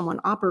in which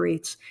someone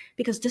operates,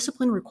 because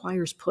discipline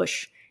requires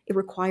push. It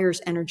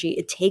requires energy.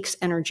 It takes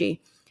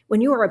energy. When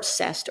you are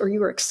obsessed or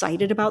you are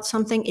excited about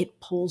something, it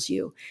pulls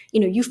you.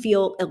 You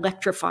feel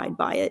electrified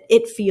by it.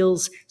 It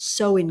feels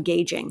so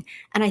engaging.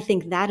 And I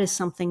think that is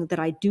something that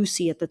I do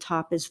see at the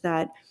top, is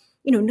that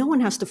no one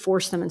has to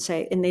force them and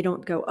say, and they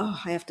don't go,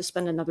 oh, I have to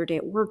spend another day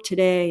at work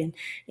today. And,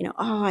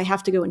 oh, I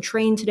have to go and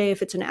train today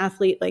if it's an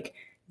athlete. Like,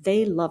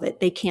 they love it.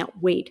 They can't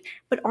wait.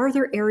 But are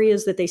there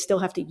areas that they still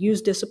have to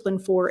use discipline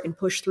for and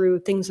push through,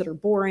 things that are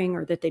boring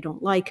or that they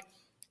don't like?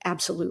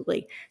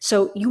 Absolutely.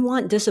 So you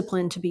want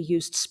discipline to be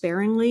used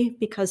sparingly,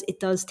 because it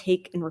does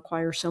take and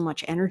require so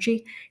much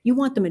energy. You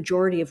want the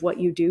majority of what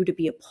you do to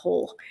be a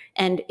pull.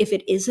 And if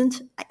it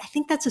isn't, I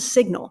think that's a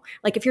signal.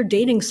 Like, if you're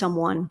dating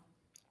someone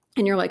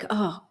and you're like,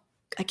 oh,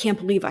 I can't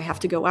believe I have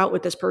to go out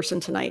with this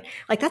person tonight.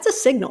 Like, that's a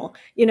signal.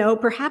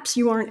 Perhaps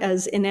you aren't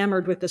as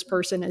enamored with this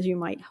person as you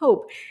might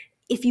hope.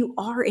 If you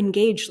are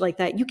engaged like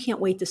that, you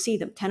can't wait to see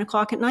them. 10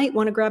 o'clock at night,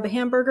 want to grab a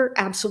hamburger?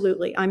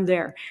 Absolutely, I'm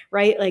there,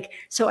 right? Like,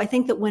 so I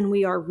think that when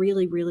we are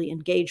really, really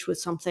engaged with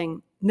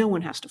something, no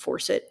one has to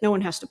force it. No one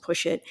has to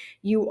push it.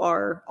 You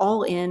are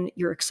all in,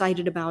 you're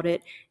excited about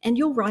it, and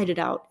you'll ride it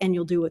out and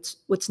you'll do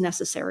what's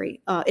necessary.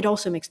 It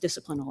also makes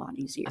discipline a lot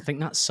easier. I think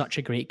that's such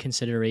a great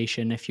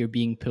consideration. If you're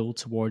being pulled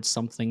towards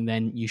something,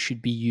 then you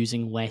should be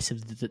using less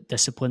of the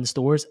discipline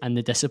stores, and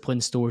the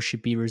discipline stores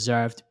should be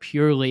reserved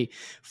purely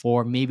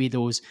for maybe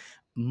those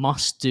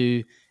must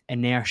do,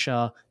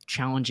 inertia,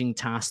 challenging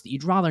tasks that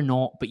you'd rather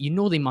not, but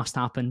they must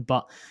happen,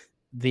 but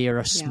they are a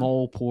Yeah.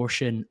 small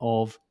portion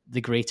of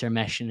the greater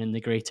mission and the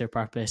greater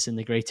purpose and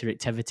the greater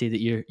activity that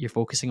you're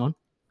focusing on.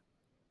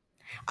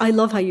 I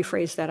love how you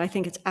phrase that. I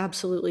think it's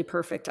absolutely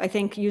perfect. I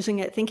think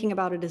thinking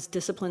about it as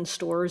discipline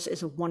stores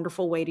is a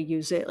wonderful way to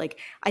use it. Like,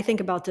 I think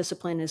about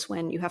discipline as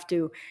when you have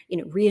to,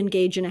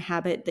 re-engage in a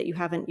habit that you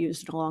haven't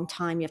used in a long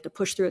time. You have to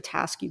push through a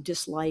task you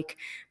dislike.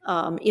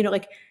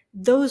 Like,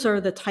 those are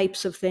the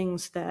types of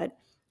things that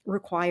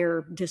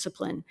require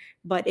discipline.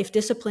 But if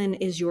discipline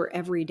is your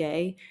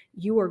everyday,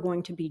 you are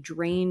going to be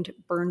drained,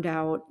 burned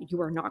out.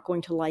 You are not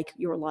going to like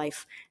your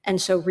life.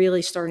 And so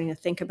really starting to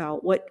think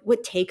about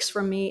what takes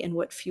from me and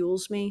what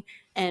fuels me,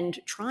 and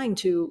trying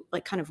to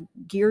like kind of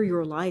gear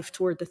your life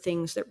toward the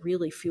things that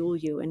really fuel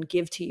you and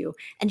give to you.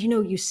 And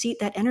you see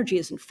that energy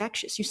is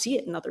infectious. You see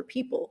it in other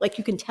people. Like,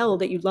 you can tell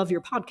that you love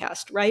your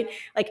podcast, right?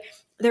 Like,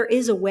 there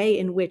is a way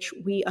in which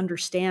we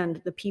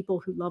understand the people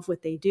who love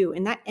what they do,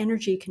 and that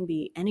energy can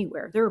be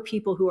anywhere. There are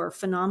people who are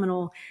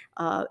phenomenal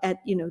at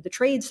the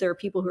trades. There are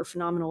people who are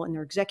phenomenal in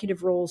their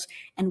executive roles,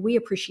 and we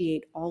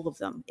appreciate all of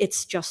them.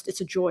 It's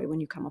a joy when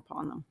you come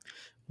upon them.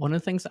 One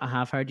of the things that I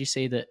have heard you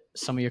say that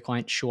some of your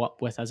clients show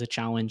up with as a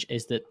challenge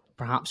is that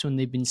perhaps when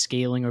they've been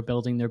scaling or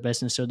building their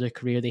business or their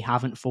career, they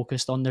haven't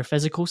focused on their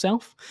physical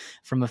self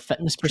from a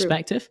fitness True.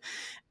 perspective.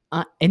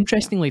 Yeah.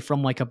 Interestingly,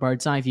 from like a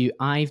bird's eye view,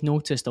 I've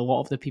noticed a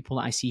lot of the people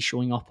that I see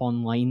showing up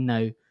online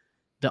now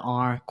that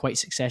are quite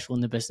successful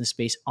in the business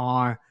space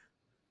are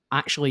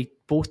actually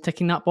both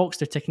ticking that box.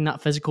 They're ticking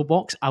that physical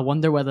box. I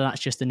wonder whether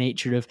that's just the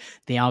nature of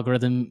the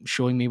algorithm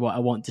showing me what I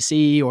want to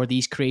see, or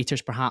these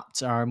creators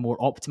perhaps are more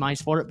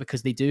optimized for it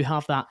because they do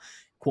have that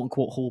quote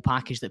unquote whole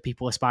package that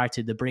people aspire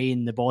to: the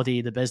brain, the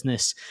body, the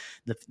business,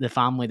 the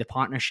family, the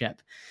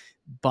partnership.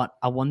 But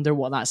I wonder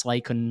what that's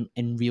like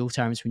in real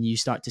terms when you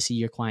start to see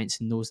your clients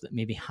and those that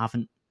maybe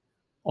haven't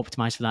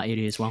optimized for that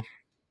area as well.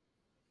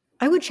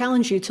 I would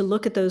challenge you to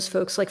look at those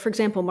folks. Like, for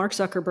example, Mark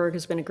Zuckerberg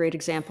has been a great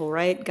example,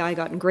 right? Guy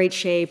got in great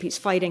shape, he's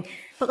fighting.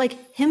 But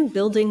like him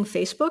building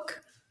Facebook,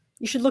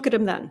 you should look at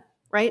him then,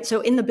 right?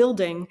 So in the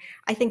building,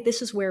 I think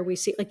this is where we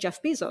see like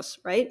Jeff Bezos,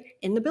 right?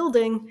 In the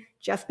building,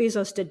 Jeff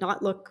Bezos did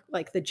not look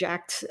like the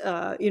jacked,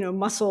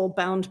 muscle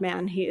bound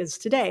man he is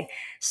today.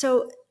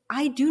 So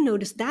I do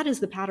notice that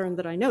is the pattern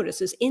that I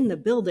notice is in the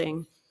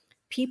building,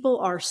 people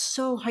are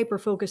so hyper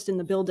focused in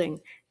the building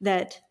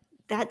that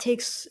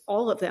takes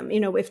all of them.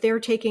 If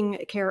they're taking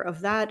care of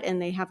that and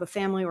they have a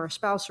family or a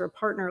spouse or a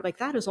partner, like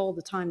that is all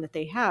the time that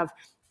they have.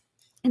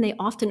 And they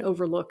often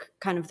overlook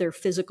kind of their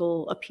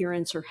physical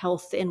appearance or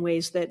health in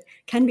ways that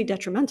can be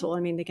detrimental. I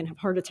mean, they can have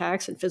heart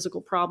attacks and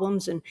physical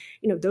problems. And,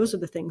 those are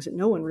the things that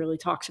no one really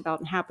talks about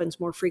and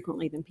happens more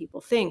frequently than people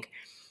think.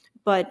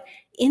 But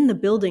in the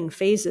building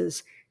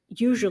phases,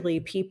 usually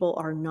people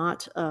are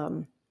not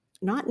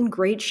in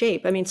great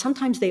shape. I mean,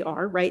 sometimes they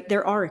are, right?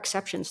 There are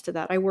exceptions to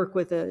that. I work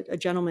with a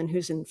gentleman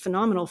who's in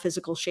phenomenal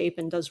physical shape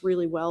and does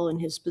really well in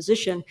his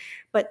position,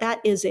 but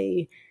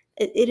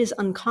it is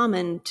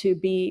uncommon to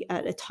be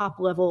at a top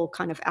level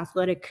kind of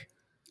athletic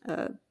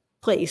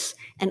place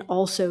and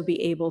also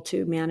be able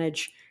to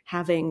manage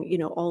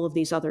having all of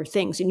these other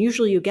things. And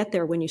usually you get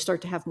there when you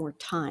start to have more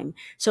time.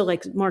 So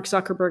like Mark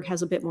Zuckerberg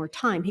has a bit more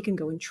time. He can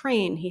go and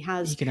train. He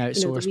has You can the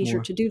outsource leisure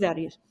more. to do that.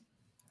 He's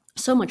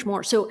so much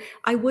more. So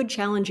I would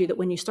challenge you that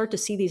when you start to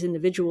see these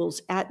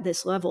individuals at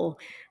this level,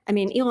 I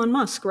mean, Elon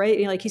Musk, right?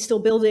 Like he's still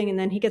building and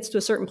then he gets to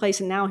a certain place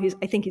and now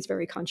I think he's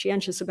very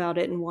conscientious about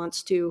it and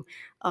wants to,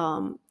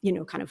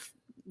 kind of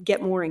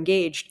get more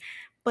engaged.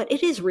 But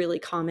it is really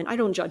common. I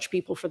don't judge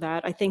people for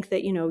that. I think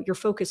that, your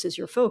focus is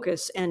your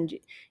focus and,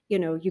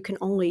 you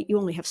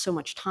only have so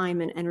much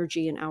time and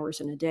energy and hours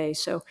in a day.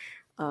 So,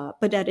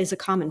 but that is a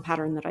common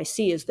pattern that I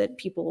see is that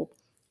people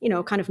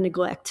kind of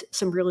neglect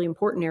some really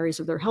important areas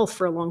of their health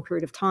for a long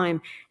period of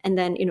time. And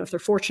then, if they're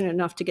fortunate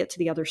enough to get to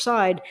the other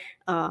side,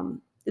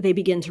 they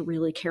begin to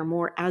really care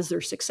more as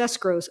their success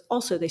grows.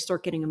 Also, they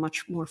start getting a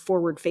much more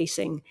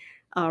forward-facing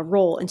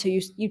role. And so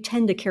you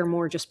tend to care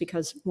more just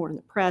because more in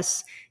the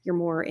press, you're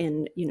more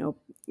in,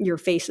 your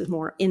face is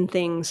more in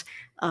things.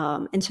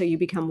 And so you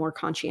become more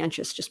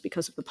conscientious just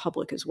because of the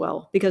public as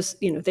well, because,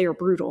 they are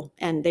brutal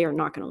and they are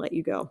not going to let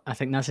you go. I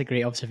think that's a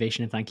great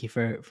observation, and thank you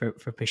for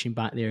pushing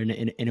back there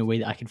in a way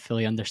that I can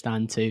fully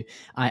understand too.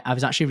 I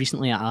was actually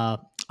recently at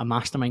a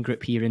mastermind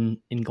group here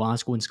in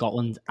Glasgow in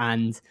Scotland,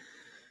 and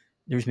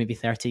there was maybe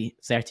 30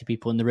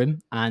 people in the room,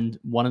 and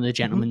one of the Mhm.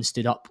 gentlemen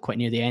stood up quite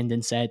near the end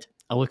and said,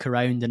 I look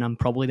around and I'm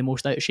probably the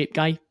most out of shape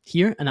guy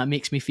here, and that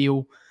makes me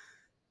feel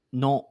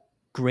not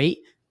great,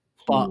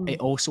 but Hmm. it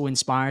also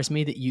inspires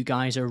me that you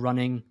guys are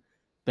running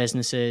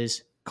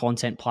businesses,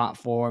 content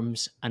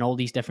platforms, and all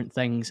these different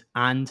things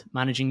and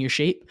managing your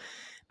shape.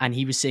 And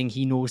he was saying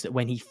he knows that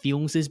when he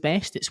feels his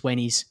best, it's when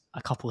he's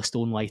a couple of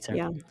stone lighter.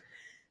 Yeah.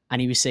 And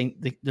he was saying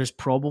there's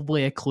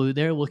probably a clue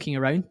there looking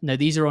around. Now,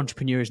 these are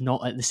entrepreneurs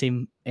not at the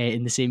same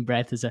in the same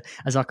breath as a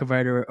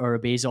Zuckerberg or a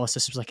Bezos.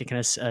 This was like a kind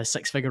of a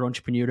 6-figure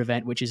entrepreneur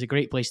event, which is a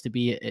great place to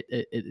be at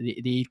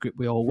the age group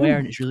we all were,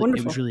 and it was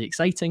Wonderful. really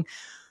exciting.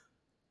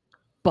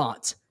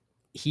 But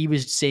he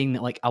was saying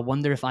that, like, I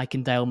wonder if I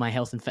can dial my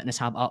health and fitness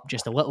habit up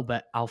just a little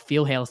bit. I'll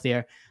feel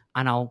healthier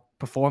and I'll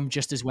perform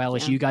just as well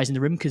as Yeah. you guys in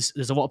the room, because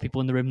there's a lot of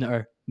people in the room that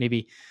are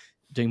maybe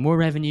doing more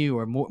revenue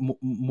or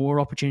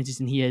more opportunities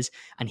than he is,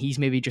 and he's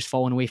maybe just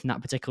fallen away from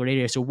that particular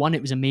area. So one,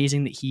 it was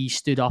amazing that he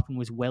stood up and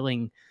was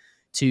willing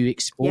to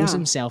expose Yeah.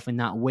 himself in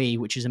that way,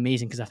 which is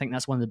amazing, because I think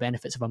that's one of the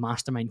benefits of a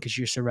mastermind, because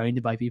you're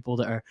surrounded by people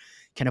that are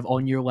kind of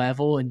on your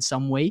level in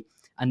some way,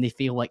 and they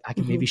feel like I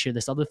can maybe Mhm. share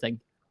this other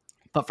thing.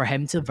 But for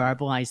him to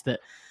verbalize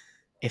that,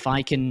 if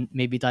I can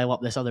maybe dial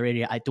up this other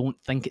area, I don't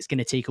think it's going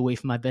to take away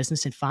from my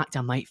business. In fact,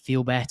 I might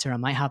feel better. I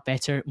might have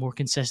better, more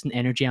consistent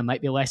energy. I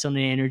might be less on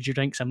the energy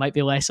drinks. I might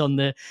be less on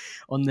the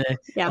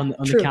Yeah. on the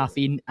True.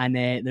 caffeine. And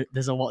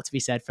there's a lot to be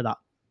said for that.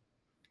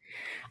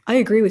 I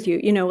agree with you.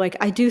 Like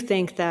I do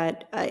think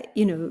that,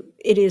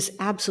 it is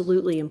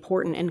absolutely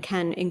important and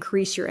can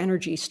increase your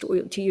energy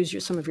store, to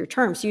use some of your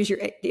terms,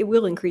 it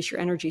will increase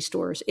your energy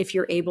stores if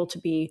you're able to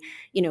be,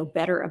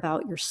 better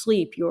about your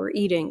sleep, your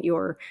eating,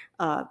 your,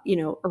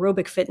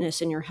 aerobic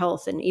fitness and your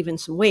health and even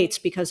some weights,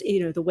 because,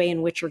 the way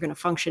in which you're going to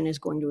function is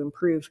going to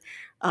improve.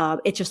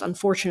 It's just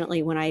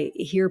unfortunately when I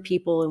hear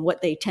people and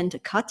what they tend to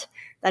cut,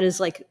 that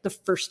is like the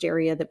first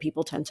area that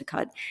people tend to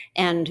cut.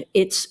 And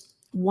it's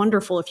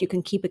wonderful if you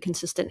can keep a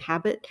consistent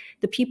habit.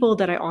 The people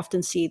that I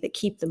often see that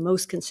keep the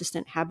most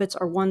consistent habits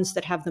are ones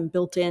that have them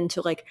built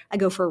into, like, I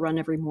go for a run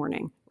every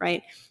morning,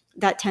 right?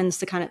 That tends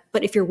to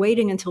but if you're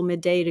waiting until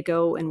midday to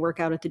go and work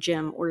out at the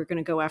gym, or you're going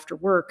to go after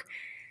work,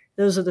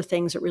 those are the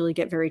things that really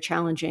get very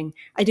challenging.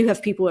 I do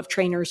have people who have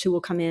trainers who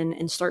will come in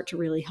and start to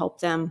really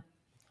help them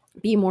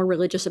be more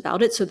religious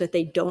about it so that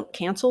they don't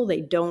cancel. They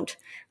don't,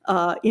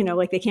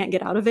 like they can't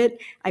get out of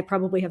it. I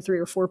probably have 3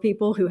 or 4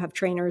 people who have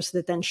trainers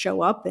that then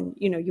show up and,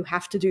 you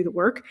have to do the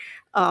work.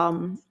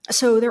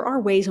 So there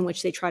are ways in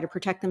which they try to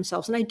protect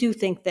themselves. And I do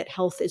think that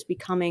health is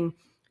becoming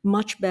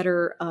much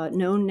better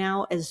known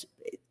now as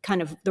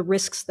kind of the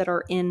risks that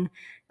are in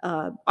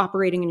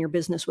operating in your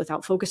business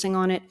without focusing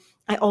on it.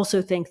 I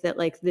also think that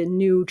like the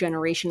new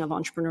generation of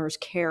entrepreneurs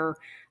care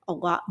a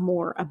lot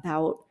more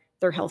about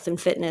their health and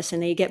fitness,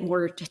 and they get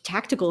more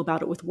tactical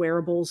about it with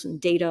wearables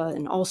and data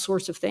and all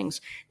sorts of things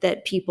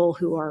that people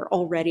who are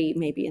already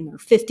maybe in their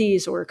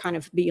 50s or kind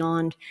of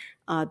beyond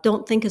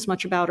don't think as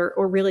much about,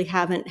 or really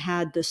haven't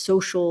had the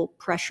social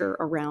pressure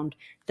around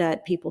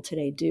that people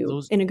today do,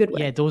 Those, in a good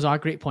yeah, way. those are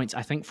great points.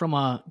 I think from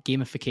a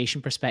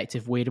gamification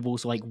perspective,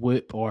 wearables like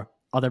Whoop or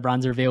other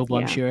brands are available,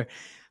 I'm Yeah. sure,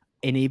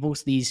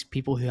 enables these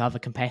people who have a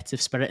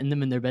competitive spirit in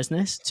them in their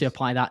business to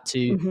apply that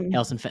to Hmm.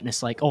 health and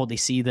fitness. Like, oh, they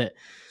see that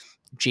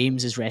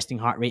James's resting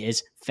heart rate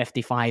is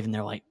 55 and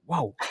they're like,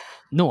 wow,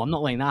 no, I'm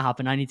not letting that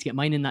happen. I need to get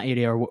mine in that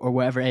area, or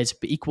whatever it is.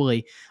 But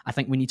equally, I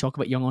think when you talk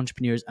about young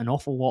entrepreneurs, an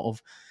awful lot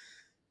of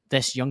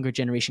this younger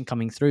generation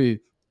coming through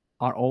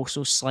are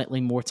also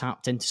slightly more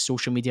tapped into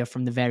social media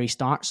from the very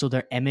start. So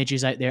their image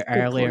is out there Good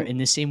earlier. point. In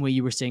the same way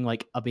you were saying,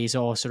 like a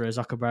Bezos or a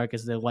Zuckerberg,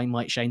 as the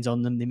limelight shines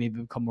on them, they may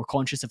become more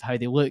conscious of how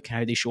they look,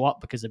 how they show up,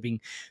 because they're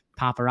being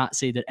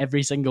paparazzied at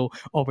every single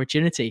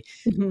opportunity.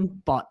 Hmm.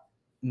 But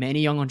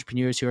many young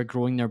entrepreneurs who are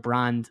growing their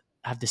brand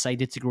have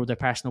decided to grow their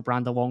personal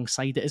brand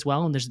alongside it as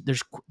well. And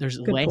there's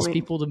Good less point.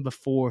 people than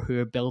before who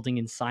are building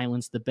in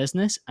silence the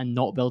business and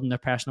not building their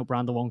personal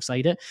brand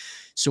alongside it.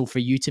 So for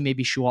you to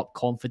maybe show up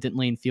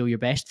confidently and feel your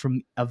best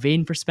from a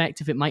vain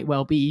perspective, it might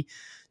well be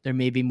they're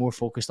maybe more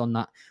focused on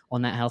that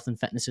health and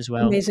fitness as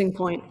well. Amazing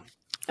point.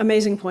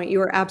 Amazing point.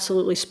 You are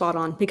absolutely spot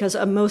on, because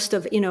most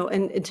of,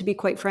 and to be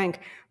quite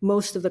frank,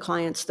 most of the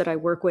clients that I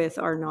work with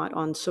are not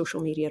on social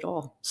media at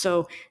all.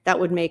 So that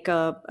would make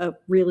a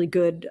really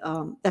good,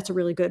 that's a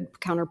really good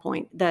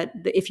counterpoint, that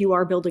if you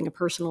are building a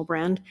personal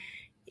brand,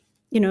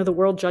 the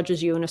world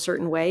judges you in a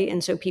certain way.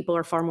 And so people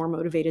are far more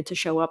motivated to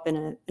show up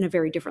in a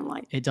very different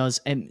light. It does.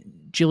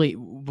 Julie,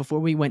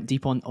 before we went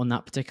deep on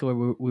that particular,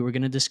 we were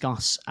going to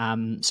discuss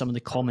some of the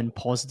common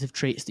positive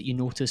traits that you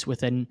notice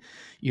within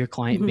your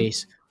client Mhm.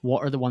 base.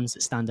 What are the ones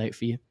that stand out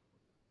for you?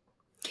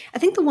 I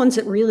think the ones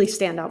that really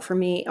stand out for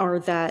me are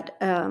that,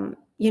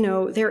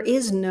 there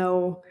is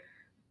no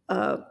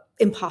uh,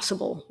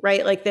 impossible,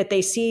 right? Like that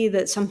they see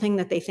that something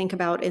that they think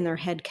about in their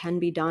head can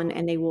be done,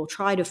 and they will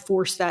try to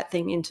force that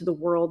thing into the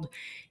world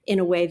in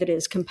a way that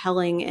is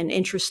compelling and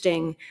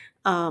interesting.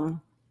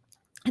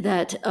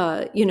 That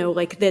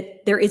like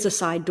that there is a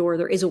side door,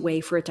 there is a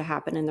way for it to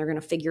happen, and they're going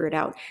to figure it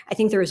out. I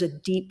think there is a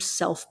deep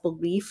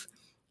self-belief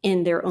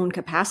in their own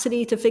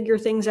capacity to figure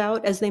things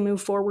out as they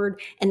move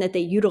forward, and that they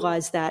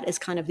utilize that as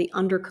kind of the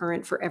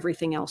undercurrent for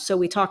everything else. So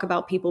we talk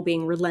about people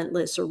being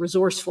relentless or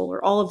resourceful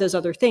or all of those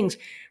other things,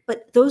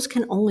 but those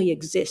can only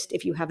exist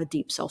if you have a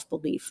deep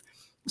self-belief.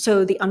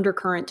 So the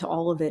undercurrent to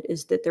all of it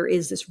is that there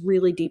is this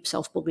really deep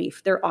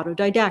self-belief. They're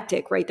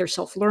autodidactic, right? They're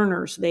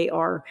self-learners. They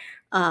are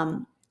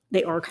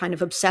kind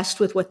of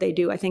obsessed with what they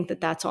do. I think that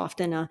that's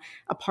often a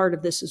part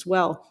of this as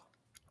well.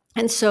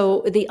 And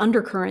so the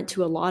undercurrent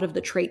to a lot of the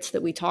traits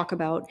that we talk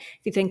about,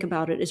 if you think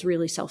about it, is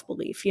really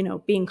self-belief,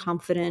 being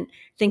confident,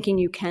 thinking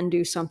you can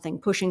do something,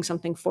 pushing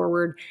something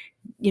forward,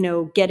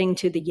 getting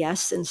to the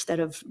yes instead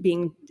of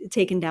being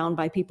taken down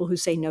by people who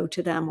say no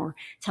to them or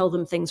tell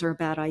them things are a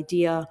bad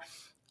idea.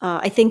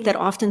 I think that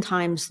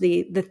oftentimes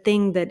the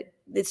thing that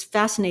is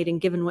fascinating,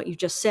 given what you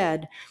just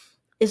said,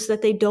 is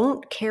that they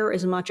don't care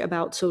as much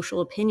about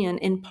social opinion,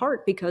 in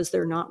part because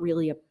they're not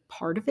really a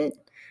part of it.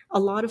 A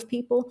lot of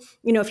people,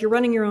 if you're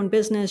running your own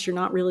business, you're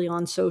not really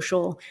on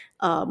social.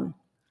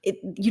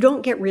 You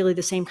don't get really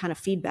the same kind of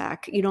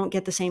feedback. You don't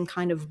get the same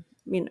kind of,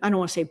 I don't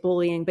want to say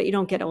bullying, but you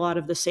don't get a lot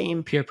of the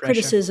same Peer pressure.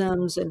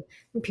 criticisms and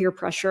peer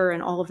pressure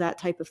and all of that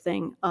type of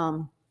thing.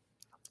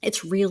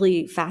 It's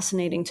really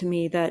fascinating to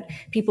me that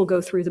people go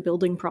through the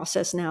building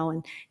process now,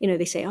 and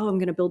they say, oh, I'm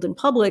going to build in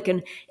public,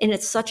 and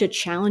it's such a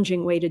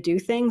challenging way to do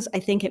things. I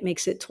think it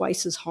makes it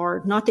twice as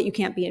hard. Not that you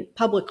can't be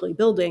publicly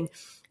building,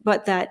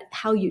 but that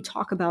how you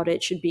talk about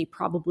it should be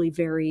probably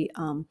very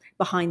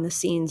behind the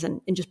scenes,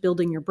 and just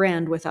building your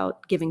brand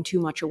without giving too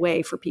much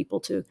away for people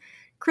to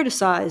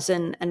criticize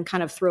and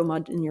kind of throw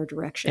mud in your If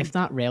direction.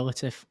 that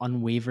relative,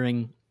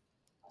 unwavering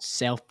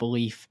self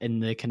belief in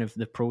the kind of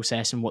the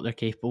process and what they're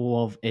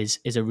capable of is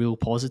a real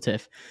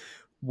positive,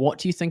 what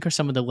do you think are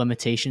some of the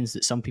limitations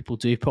that some people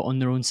do put on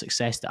their own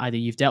success that either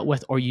you've dealt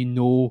with or would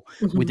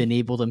Mhm.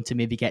 enable them to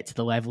maybe get to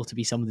the level to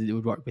be somebody that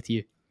would work with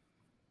you?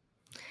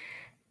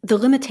 The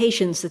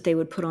limitations that they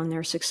would put on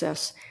their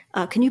success.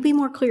 Can you be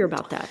more clear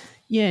about that?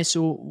 Yeah,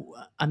 so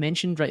I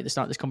mentioned right at the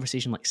start of this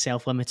conversation, like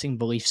self-limiting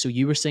beliefs. So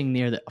you were saying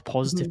there that a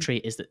positive Mhm.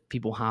 trait is that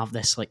people have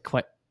this like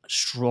quite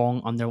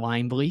strong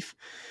underlying belief.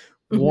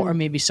 What are Mhm.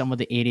 maybe some of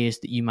the areas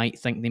that you might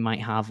think they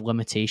might have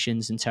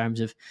limitations in terms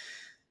of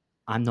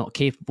I'm not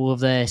capable of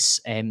this.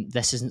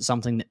 This isn't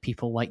something that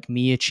people like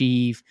me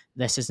achieve.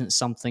 This isn't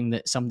something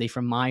that somebody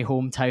from my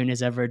hometown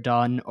has ever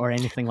done, or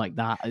anything like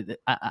that.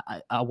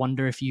 I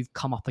wonder if you've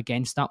come up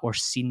against that or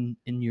seen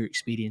in your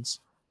experience.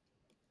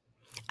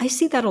 I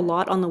see that a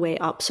lot on the way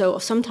up. So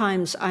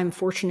sometimes I'm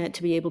fortunate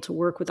to be able to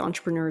work with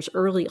entrepreneurs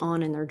early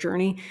on in their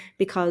journey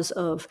because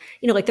of,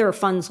 like there are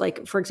funds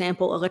like, for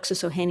example,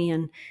 Alexis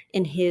Ohanian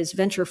in his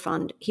venture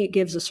fund, he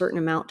gives a certain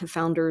amount to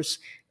founders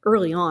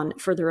early on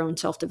for their own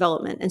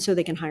self-development. And so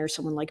they can hire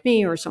someone like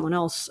me or someone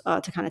else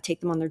to kind of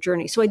take them on their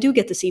journey. So I do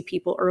get to see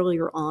people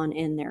earlier on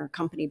in their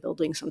company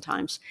building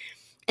sometimes.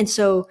 And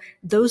so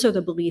those are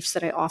the beliefs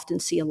that I often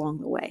see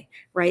along the way,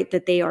 right?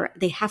 That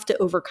they have to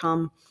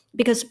overcome,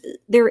 because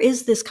there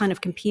is this kind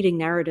of competing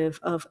narrative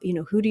of,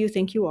 who do you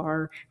think you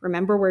are?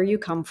 Remember where you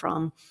come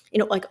from.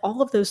 Like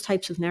all of those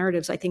types of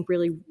narratives, I think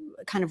really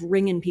kind of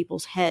ring in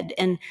people's head.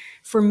 And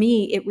for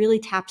me, it really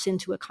taps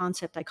into a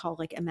concept I call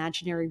like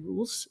imaginary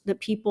rules that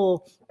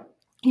people,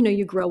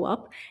 you grow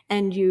up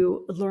and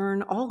you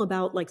learn all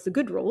about like the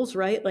good rules,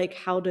 right? Like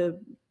how to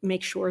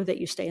make sure that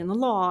you stay in the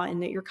law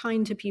and that you're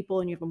kind to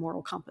people and you have a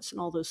moral compass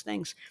and all those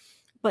things.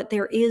 But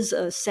there is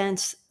a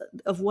sense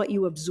of what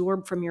you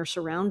absorb from your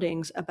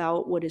surroundings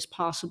about what is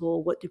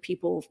possible. What do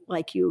people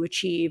like you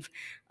achieve?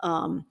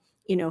 Um,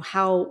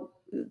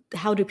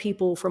 how do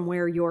people from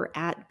where you're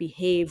at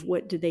behave?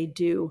 What do they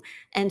do?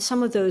 And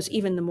some of those,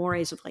 even the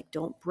mores of like,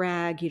 don't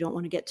brag, you don't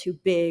want to get too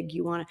big,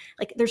 you want to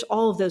like, there's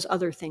all of those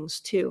other things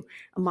too,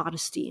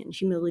 modesty and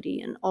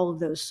humility and all of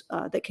those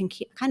that can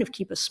kind of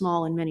keep us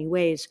small in many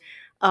ways.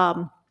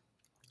 Um,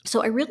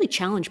 so I really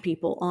challenge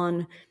people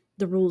on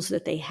the rules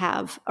that they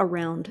have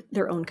around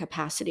their own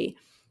capacity.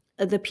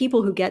 The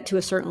people who get to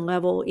a certain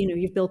level,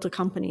 you've built a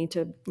company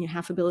to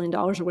 $500 million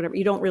or whatever,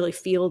 you don't really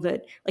feel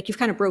that like you've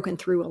kind of broken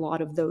through a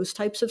lot of those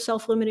types of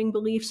self-limiting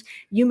beliefs.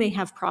 You may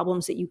have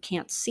problems that you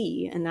can't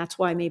see, and that's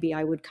why maybe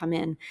I would come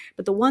in.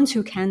 But the ones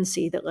who can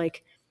see that,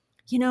 like,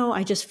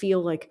 I just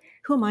feel like,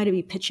 who am I to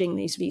be pitching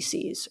these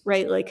VCs,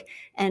 right? Like,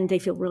 and they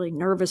feel really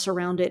nervous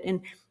around it.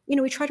 And,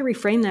 we try to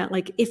reframe that.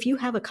 Like, if you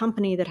have a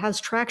company that has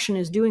traction,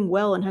 is doing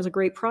well, and has a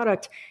great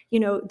product,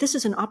 this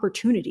is an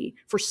opportunity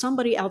for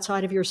somebody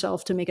outside of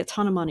yourself to make a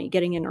ton of money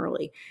getting in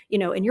early,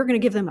 and you're going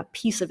to give them a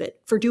piece of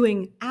it for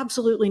doing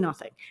absolutely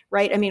nothing,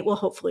 right? I mean, well,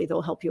 hopefully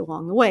they'll help you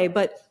along the way,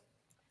 but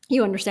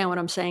you understand what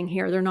I'm saying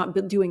here. They're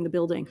not doing the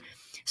building.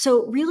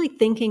 So really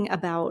thinking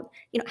about,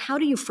 how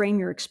do you frame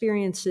your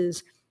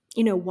experiences?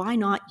 Why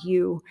not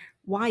you?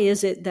 Why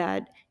is it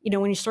that,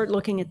 when you start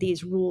looking at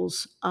these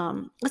rules,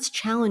 let's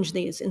challenge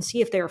these and see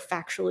if they are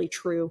factually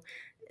true.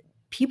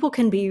 People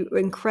can be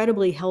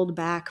incredibly held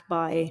back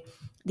by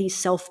these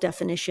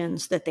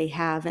self-definitions that they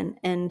have.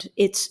 And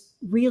it's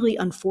really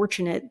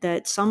unfortunate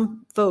that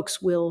some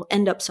folks will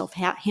end up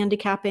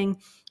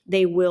self-handicapping.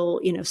 They will,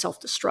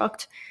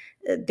 self-destruct.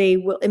 They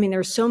will, I mean,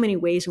 there's so many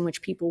ways in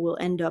which people will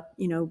end up,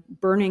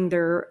 burning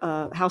their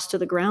house to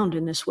the ground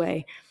in this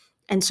way.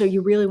 And so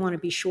you really want to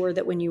be sure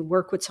that when you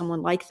work with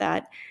someone like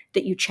that,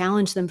 that you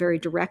challenge them very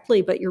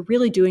directly, but you're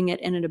really doing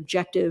it in an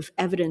objective,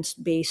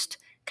 evidence-based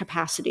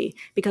capacity,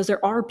 because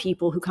there are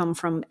people who come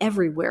from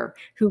everywhere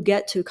who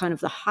get to kind of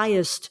the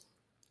highest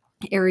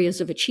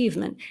areas of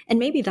achievement, and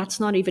maybe that's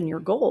not even your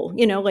goal.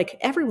 Like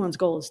everyone's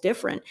goal is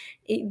different.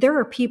 There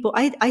are people,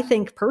 I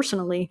think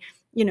personally,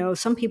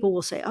 some people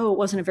will say, oh, it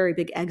wasn't a very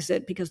big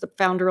exit because the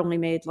founder only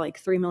made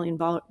like $3 million,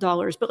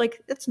 but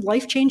like it's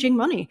life-changing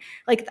money.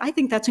 Like I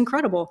think that's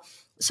incredible.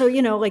 So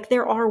like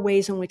there are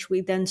ways in which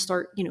we then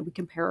start, we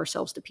compare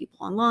ourselves to people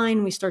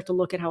online, we start to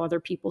look at how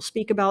other people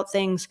speak about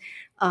things.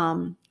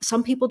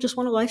 Some people just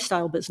want a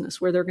lifestyle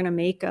business where they're going to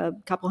make a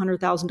couple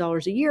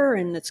 $100,000 a year,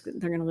 and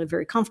they're going to live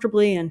very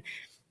comfortably, and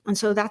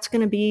so that's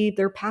going to be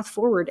their path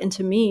forward. And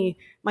to me,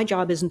 my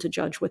job isn't to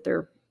judge what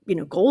their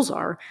goals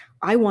are.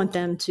 I want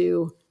them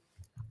to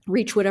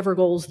reach whatever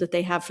goals that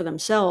they have for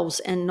themselves,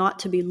 and not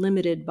to be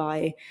limited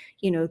by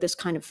this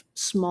kind of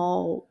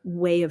small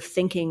way of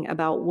thinking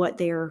about what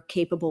they are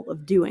capable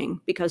of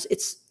doing, because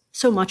it's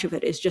so much of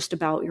it is just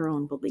about your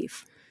own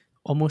belief.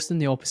 Almost in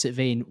the opposite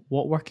vein,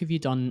 what work have you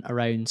done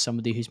around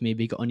somebody who's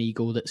maybe got an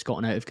ego that's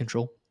gotten out of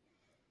control?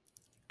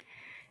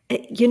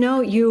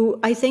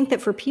 I think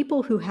that for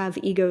people who have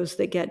egos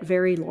that get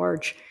very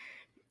large,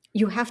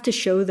 you have to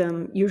show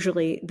them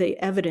usually the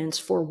evidence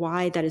for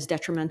why that is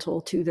detrimental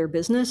to their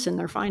business and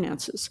their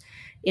finances,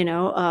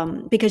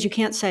 because you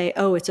can't say,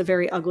 oh, it's a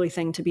very ugly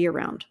thing to be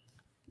around.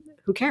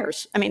 Who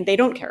cares? I mean, they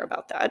don't care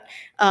about that.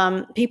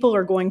 People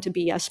are going to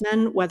be yes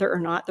men, whether or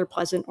not they're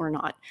pleasant or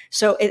not.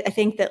 So I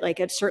think that like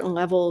at certain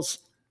levels,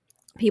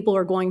 people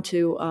are going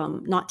to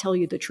not tell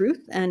you the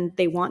truth, and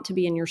they want to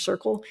be in your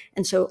circle.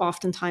 And so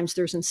oftentimes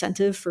there's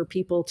incentive for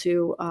people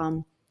to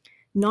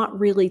not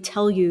really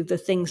tell you the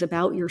things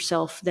about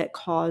yourself that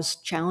cause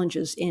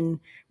challenges in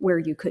where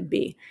you could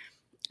be.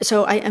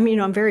 So I mean,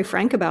 I'm very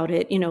frank about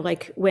it.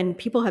 Like when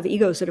people have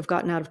egos that have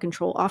gotten out of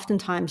control,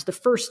 oftentimes the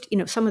first,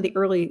 some of the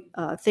early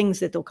things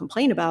that they'll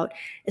complain about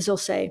is they'll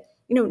say,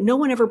 no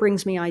one ever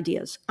brings me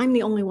ideas. I'm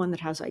the only one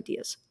that has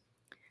ideas.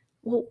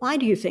 Well, why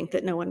do you think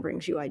that no one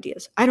brings you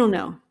ideas? I don't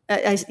know.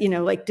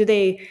 Like, do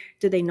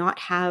they not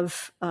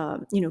have,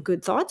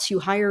 good thoughts? You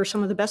hire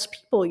some of the best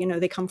people,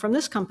 they come from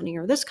this company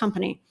or this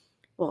company.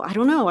 Well, I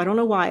don't know. I don't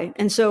know why.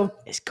 And so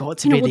it's got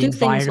to be we'll the do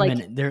things like,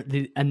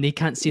 environment. And they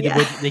can't see yeah. the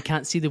wood. They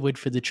can't see the wood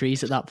for the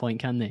trees at that point,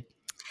 can they?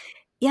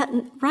 Yeah,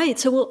 right.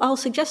 So I'll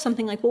suggest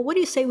something like, well, what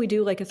do you say we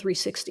do like a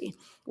 360,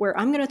 where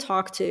I'm going to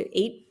talk to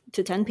 8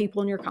 to 10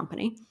 people in your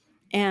company,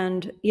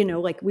 and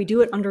like we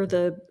do it under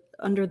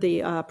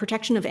the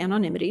protection of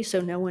anonymity,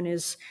 so no one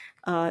is.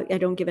 I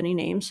don't give any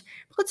names.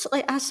 Let's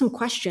ask some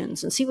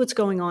questions and see what's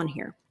going on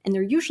here. And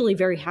they're usually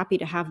very happy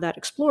to have that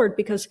explored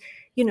because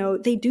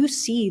they do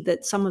see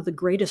that some of the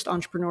greatest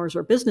entrepreneurs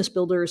or business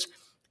builders,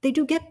 they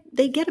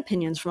get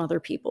opinions from other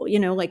people.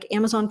 Like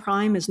Amazon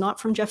Prime is not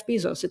from Jeff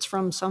Bezos, it's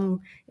from some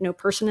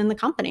person in the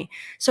company.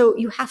 So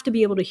you have to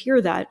be able to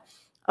hear that.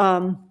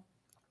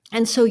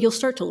 And so you'll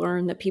start to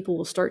learn that people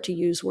will start to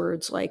use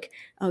words like,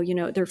 oh,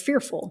 they're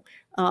fearful.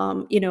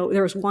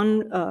 There was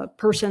one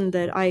person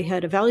that I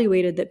had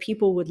evaluated that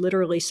people would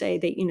literally say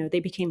they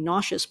became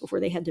nauseous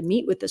before they had to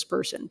meet with this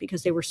person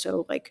because they were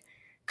so like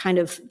kind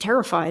of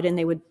terrified, and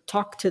they would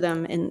talk to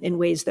them in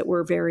ways that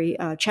were very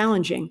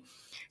challenging.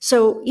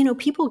 So,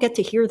 people get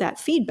to hear that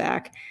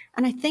feedback,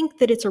 and I think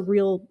that it's a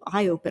real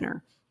eye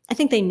opener. I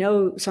think they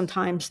know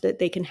sometimes that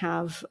they can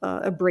have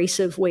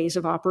abrasive ways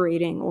of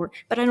operating,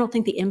 but I don't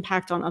think the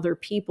impact on other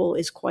people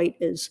is quite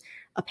as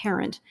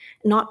apparent.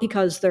 Not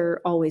because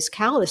they're always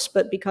callous,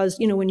 but because,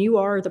 when you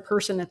are the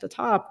person at the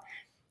top,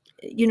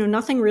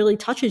 nothing really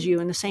touches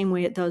you in the same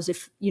way it does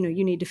if, you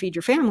need to feed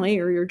your family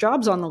or your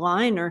job's on the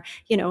line, or,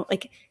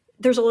 like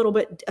there's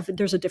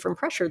a different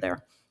pressure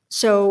there.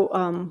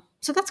 So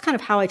that's kind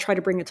of how I try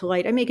to bring it to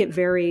light. I make it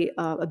very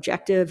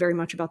objective, very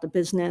much about the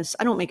business.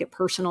 I don't make it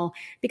personal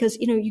because,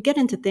 you get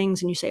into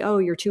things and you say, oh,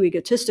 you're too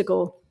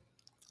egotistical.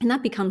 And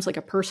that becomes like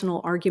a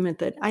personal argument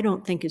that I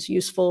don't think is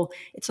useful.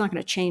 It's not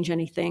going to change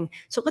anything.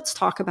 So let's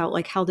talk about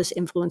like how this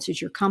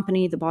influences your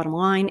company, the bottom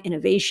line,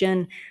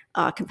 innovation,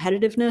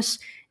 competitiveness.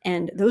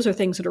 And those are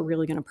things that are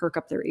really going to perk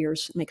up their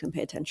ears and make them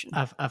pay attention.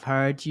 I've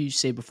heard you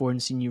say before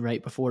and seen you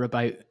write before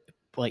about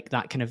like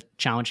that kind of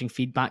challenging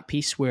feedback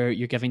piece where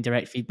you're giving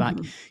direct feedback.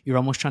 Mm-hmm. You're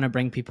almost trying to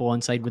bring people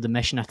on side with the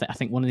mission. I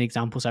think one of the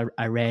examples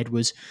I read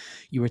was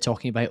you were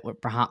talking about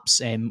perhaps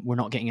we're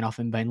not getting enough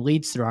inbound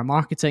leads through our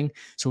marketing.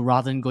 So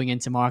rather than going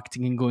into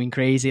marketing and going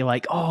crazy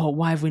like, oh,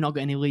 why have we not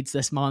got any leads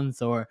this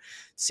month, or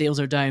sales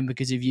are down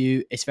because of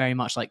you, it's very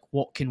much like,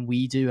 what can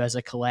we do as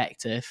a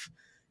collective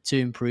to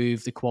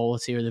improve the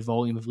quality or the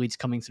volume of leads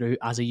coming through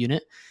as a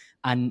unit?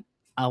 And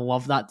I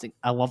love that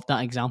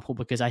example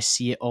because I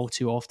see it all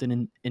too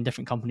often in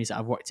different companies that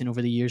I've worked in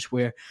over the years,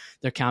 where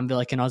there can be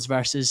like an us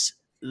versus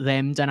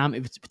them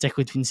dynamic,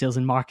 particularly between sales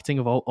and marketing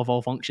of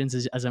all functions,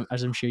 as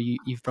I'm sure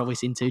you've probably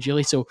seen too,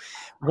 Julie. So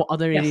what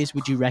other areas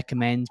would you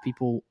recommend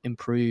people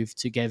improve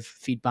to give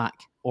feedback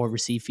or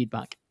receive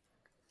feedback?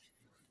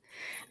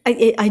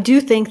 I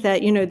do think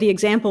that, the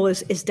example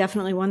is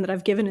definitely one that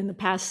I've given in the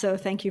past. So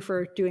thank you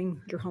for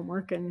doing your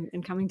homework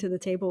and coming to the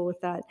table with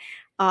that.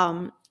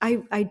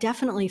 I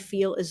definitely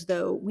feel as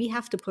though we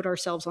have to put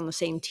ourselves on the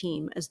same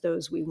team as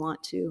those we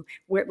want to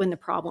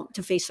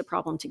face the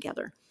problem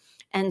together.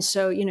 And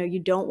so, you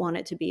don't want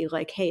it to be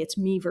like, hey, it's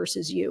me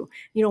versus you.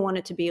 You don't want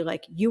it to be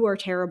like, you are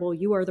terrible,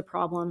 you are the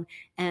problem.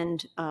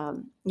 And,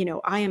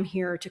 I am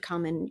here to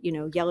come and,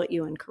 yell at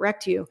you and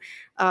correct you.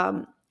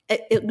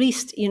 At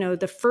least,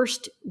 the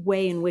first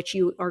way in which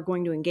you are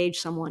going to engage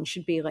someone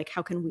should be like,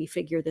 how can we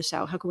figure this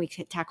out? How can we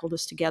tackle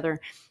this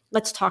together?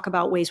 Let's talk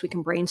about ways we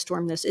can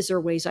brainstorm this. Is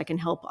there ways I can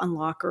help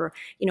unlock or,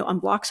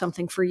 unblock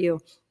something for you?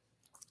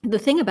 The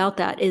thing about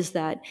that is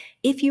that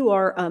if you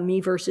are a me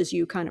versus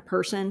you kind of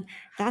person,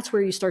 that's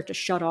where you start to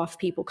shut off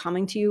people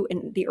coming to you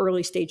in the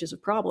early stages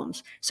of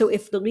problems. So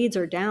if the leads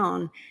are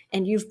down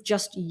and you've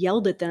just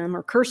yelled at them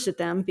or cursed at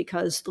them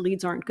because the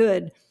leads aren't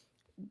good,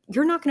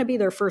 you're not going to be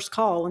their first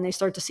call when they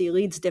start to see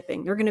leads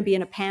dipping. They're going to be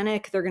in a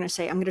panic. They're going to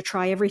say, I'm going to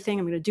try everything.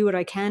 I'm going to do what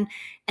I can.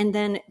 And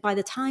then by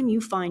the time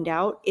you find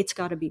out, it's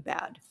got to be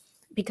bad,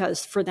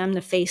 because for them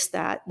to face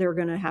that, they're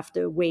going to have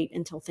to wait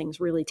until things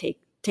really take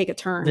a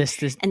turn.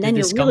 And then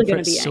you're really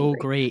going to be so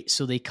great.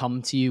 So they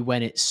come to you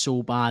when it's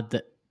so bad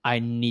that I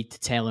need to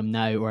tell them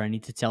now, or I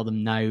need to tell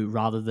them now,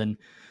 rather than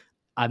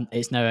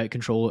it's now out of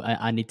control.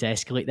 I need to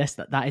escalate this.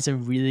 That is a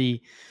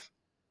really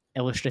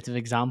illustrative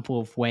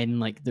example of when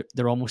like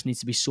there almost needs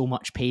to be so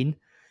much pain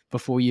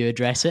before you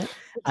address it,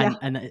 Yeah.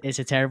 and it's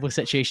a terrible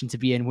situation to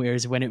be in.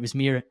 Whereas when it was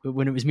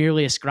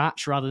merely a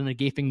scratch rather than a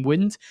gaping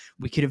wound,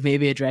 we could have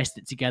maybe addressed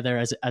it together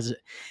as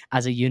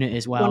a unit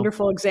as well.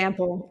 Wonderful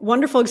example.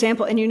 Wonderful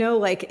example. And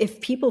like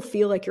if people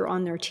feel like you're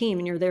on their team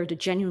and you're there to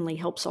genuinely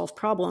help solve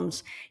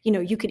problems,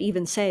 you could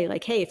even say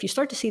like, hey, if you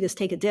start to see this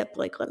take a dip,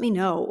 like let me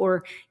know.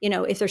 Or,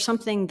 if there's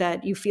something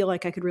that you feel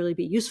like I could really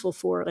be useful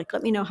for, like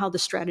let me know how the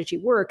strategy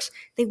works.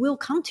 They will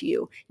come to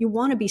you. You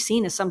want to be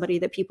seen as somebody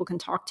that people can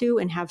talk to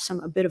and have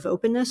a bit of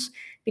openness,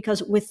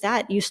 because with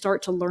that you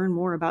start to learn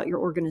more about your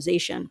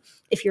organization.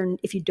 If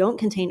you don't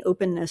contain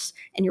openness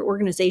and your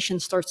organization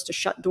starts to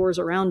shut doors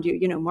around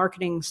you,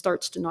 marketing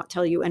starts to not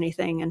tell you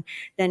anything, and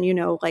then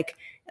like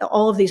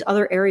all of these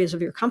other areas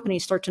of your company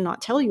start to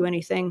not tell you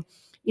anything,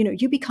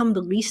 you become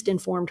the least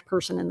informed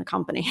person in the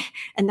company.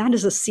 And that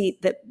is a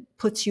seat that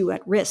puts you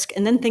at risk.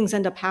 And then things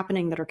end up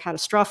happening that are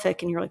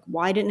catastrophic. And you're like,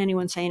 why didn't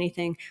anyone say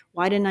anything?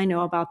 Why didn't I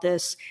know about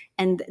this?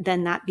 And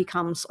then that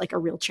becomes like a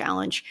real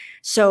challenge.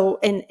 So,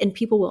 and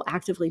people will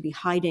actively be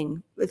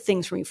hiding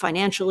things from you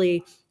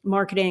financially,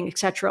 marketing, et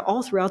cetera,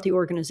 all throughout the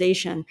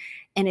organization.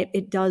 And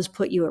it does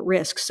put you at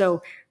risk.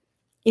 So,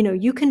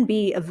 you can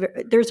be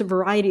there's a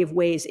variety of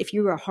ways. If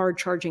you're a hard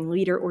charging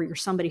leader or you're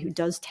somebody who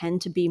does tend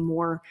to be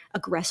more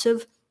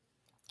aggressive,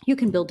 you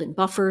can build in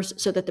buffers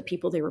so that the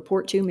people they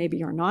report to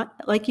maybe are not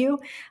like you.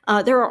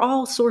 There are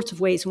all sorts of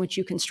ways in which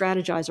you can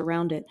strategize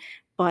around it.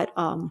 But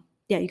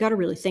yeah, you got to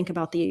really think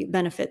about the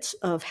benefits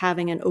of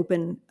having an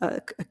open a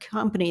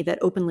company that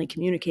openly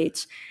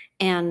communicates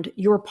and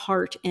your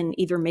part in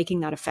either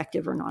making that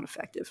effective or not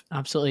effective.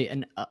 Absolutely.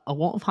 And a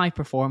lot of high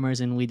performers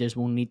and leaders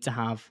will need to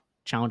have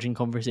challenging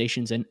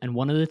conversations. And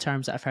one of the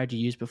terms that I've heard you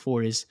use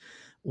before is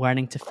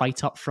learning to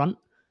fight up front.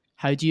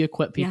 How do you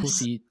equip people Yes.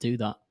 to do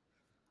that?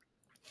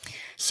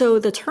 So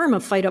the term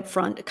of fight up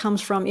front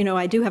comes from,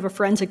 I do have a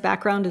forensic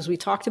background, as we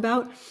talked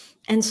about.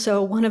 And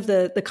so one of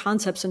the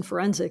concepts in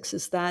forensics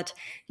is that,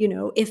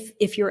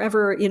 if you're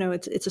ever,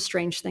 it's a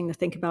strange thing to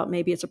think about.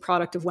 Maybe it's a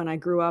product of when I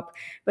grew up,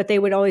 but they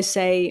would always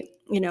say,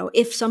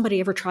 if somebody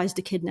ever tries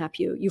to kidnap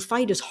you, you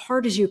fight as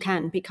hard as you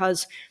can,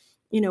 because,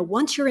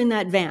 once you're in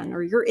that van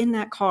or you're in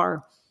that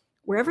car,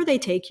 wherever they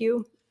take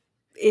you,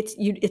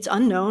 it's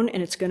unknown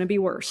and it's going to be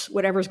worse,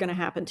 whatever's going to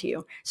happen to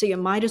you. So you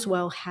might as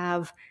well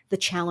have the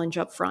challenge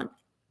up front.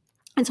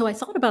 And so I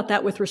thought about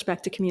that with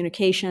respect to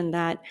communication,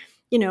 that,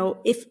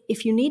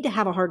 if you need to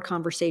have a hard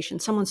conversation,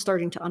 someone's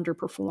starting to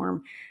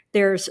underperform,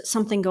 there's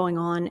something going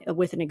on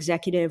with an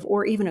executive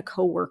or even a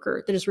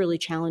coworker that is really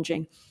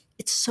challenging.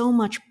 It's so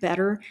much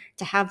better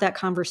to have that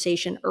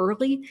conversation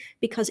early,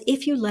 because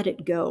if you let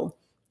it go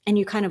and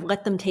you kind of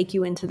let them take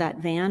you into that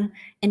van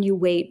and you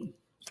wait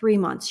 3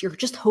 months, you're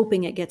just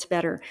hoping it gets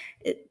better,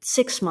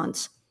 6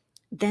 months,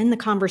 then the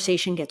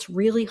conversation gets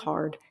really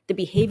hard. The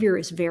behavior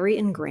is very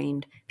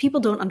ingrained. People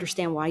don't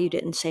understand why you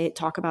didn't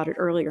talk about it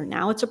earlier.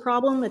 Now it's a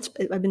problem.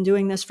 I've been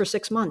doing this for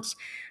 6 months.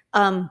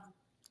 And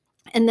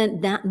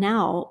then that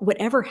now,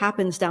 whatever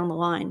happens down the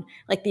line,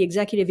 like the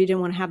executive you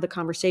didn't want to have the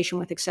conversation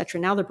with, et cetera,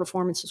 now their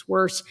performance is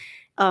worse.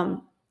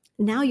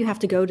 Now you have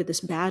to go to this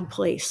bad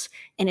place,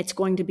 and it's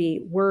going to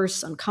be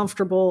worse,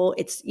 uncomfortable.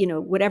 It's,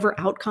 whatever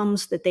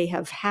outcomes that they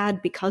have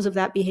had because of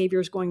that behavior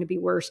is going to be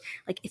worse.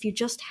 Like if you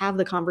just have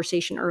the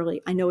conversation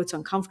early, I know it's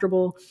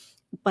uncomfortable,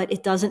 but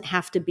it doesn't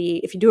have to be.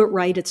 If you do it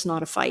right, it's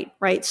not a fight,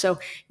 right? So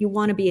you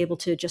want to be able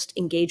to just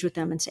engage with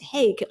them and say,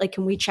 hey,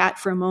 can we chat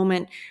for a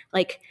moment?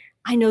 Like,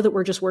 I know that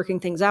we're just working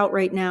things out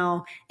right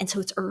now. And so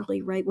it's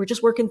early, right? We're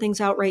just working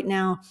things out right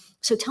now.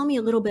 So tell me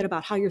a little bit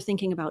about how you're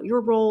thinking about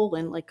your role,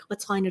 and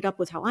let's line it up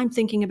with how I'm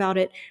thinking about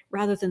it,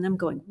 rather than them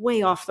going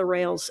way off the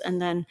rails.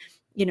 And then,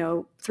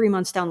 3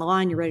 months down the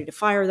line, you're ready to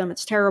fire them.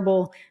 It's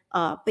terrible.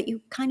 But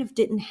you kind of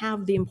didn't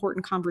have the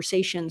important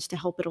conversations to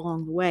help it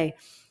along the way.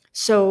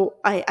 So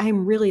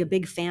I'm really a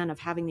big fan of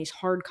having these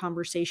hard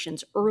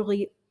conversations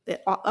early,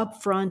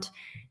 up front,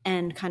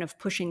 and kind of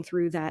pushing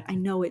through that. I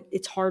know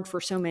it's hard for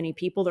so many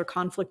people. They're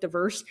conflict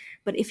averse,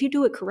 but if you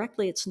do it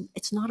correctly,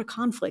 it's not a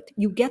conflict.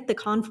 You get the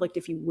conflict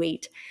if you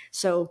wait.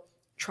 So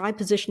try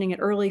positioning it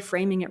early,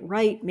 framing it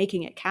right,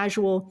 making it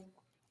casual.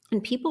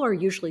 And people are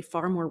usually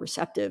far more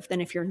receptive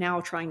than if you're now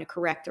trying to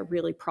correct a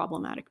really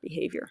problematic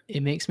behavior.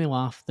 It makes me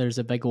laugh. There's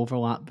a big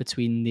overlap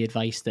between the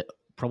advice that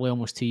probably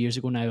almost 2 years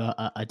ago now,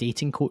 a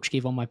dating coach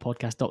gave on my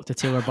podcast, Dr.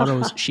 Taylor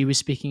Burrows. She was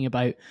speaking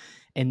about,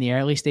 in the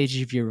early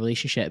stages of your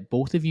relationship,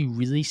 both of you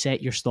really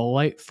set your stall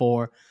out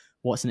for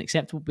what's an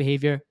acceptable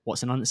behavior,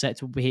 what's an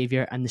unacceptable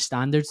behavior, and the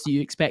standards that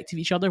you expect of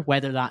each other,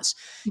 whether that's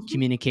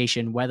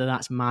communication, whether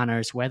that's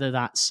manners,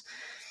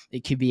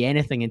 it could be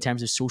anything in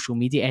terms of social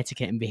media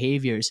etiquette and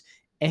behaviors.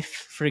 If,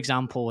 for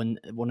example, and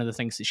one of the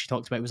things that she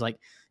talked about was like,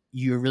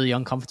 you're really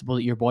uncomfortable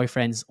that your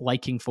boyfriend's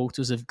liking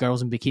photos of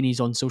girls in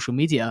bikinis on social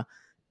media,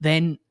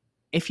 then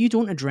if you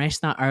don't address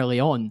that early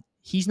on,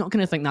 he's not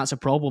going to think that's a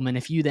problem. And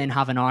if you then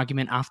have an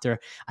argument after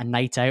a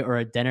night out or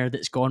a dinner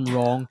that's gone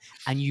wrong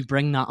and you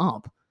bring that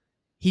up,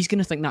 he's going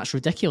to think that's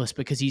ridiculous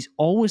because he's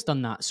always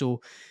done that.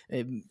 So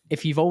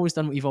if you've always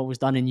done what you've always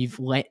done and you've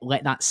let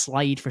that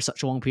slide for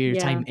such a long period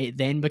of Yeah. time, it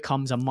then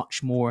becomes a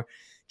much more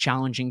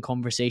challenging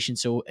conversation.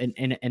 So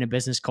in a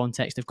business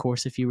context, of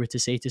course, if you were to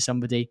say to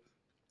somebody,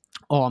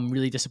 oh, I'm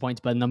really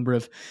disappointed by the number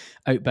of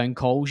outbound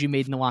calls you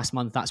made in the last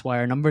month, that's why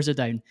our numbers are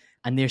down.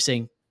 And they're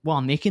saying, well,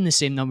 I'm making the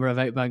same number of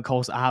outbound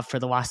calls that I have for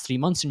the last 3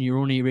 months and you're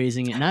only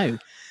raising it now.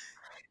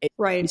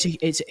 Right.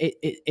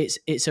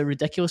 It's a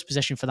ridiculous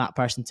position for that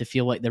person to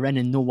feel like they're in,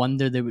 and no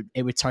wonder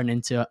it would turn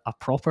into a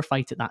proper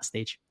fight at that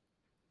stage.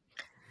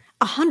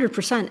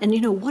 100%.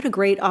 And what a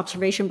great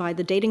observation by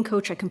the dating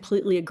coach. I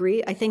completely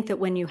agree. I think that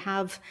when you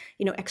have,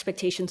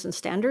 expectations and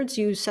standards,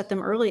 you set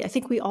them early. I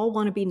think we all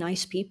want to be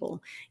nice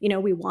people.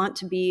 We want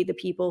to be the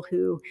people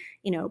who,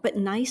 but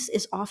nice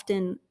is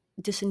often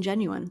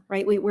disingenuous,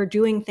 right? We're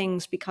doing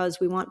things because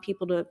we want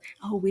people to,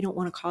 oh, we don't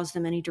want to cause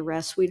them any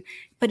duress.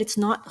 But it's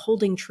not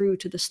holding true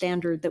to the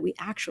standard that we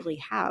actually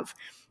have.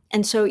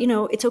 And so,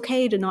 it's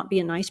okay to not be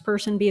a nice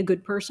person, be a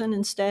good person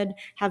instead,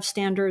 have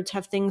standards,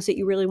 have things that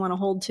you really want to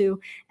hold to,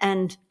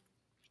 and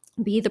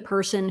be the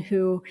person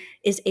who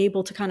is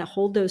able to kind of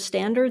hold those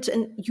standards,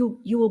 and you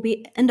will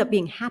end up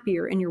being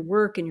happier in your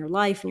work, in your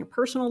life, in your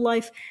personal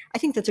life. I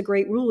think that's a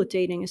great rule with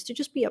dating, is to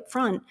just be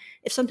upfront.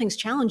 If something's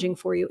challenging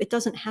for you, it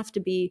doesn't have to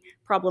be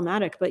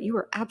problematic, but you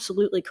are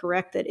absolutely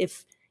correct that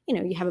if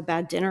you have a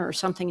bad dinner or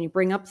something and you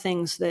bring up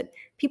things that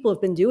people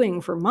have been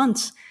doing for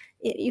months,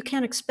 you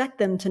can't expect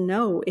them to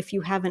know if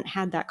you haven't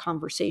had that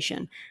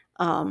conversation.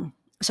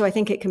 So I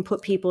think it can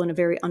put people in a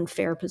very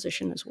unfair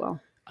position as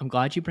well. I'm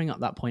glad you bring up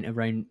that point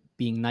around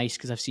being nice,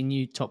 because I've seen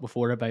you talk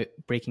before about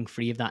breaking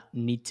free of that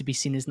need to be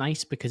seen as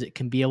nice, because it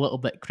can be a little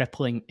bit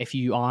crippling if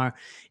you are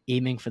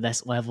aiming for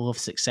this level of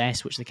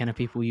success, which the kind of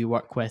people you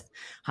work with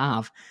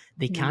have.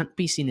 They can't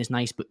be seen as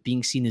nice, but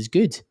being seen as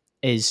good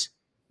is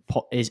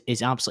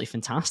absolutely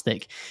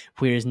fantastic.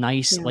 Whereas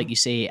nice, like you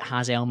say, it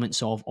has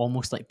elements of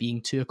almost like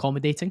being too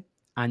accommodating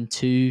and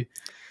too,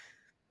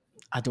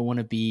 I don't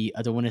want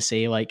to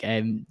say like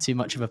too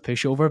much of a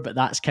pushover, but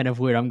that's kind of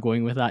where I'm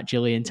going with that,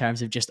 Jilly, in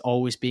terms of just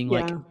always being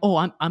like, oh,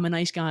 I'm a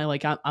nice guy,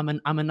 like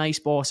I'm a nice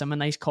boss, I'm a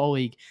nice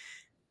colleague.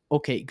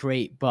 Okay,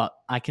 great, but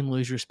I can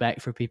lose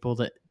respect for people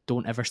that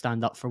don't ever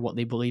stand up for what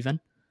they believe in.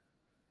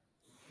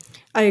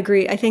 I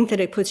agree. I think that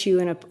it puts you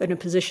in a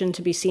position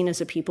to be seen as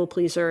a people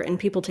pleaser, and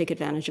people take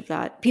advantage of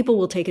that. People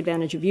will take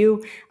advantage of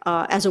you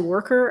as a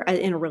worker,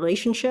 in a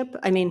relationship.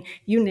 I mean,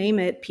 you name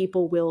it,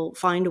 people will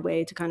find a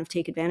way to kind of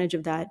take advantage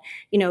of that.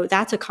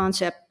 That's a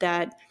concept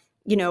that,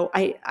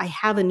 I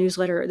have a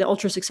newsletter, the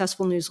Ultra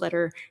Successful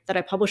newsletter that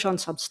I publish on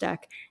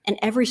Substack. And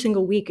every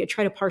single week I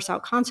try to parse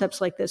out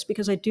concepts like this,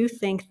 because I do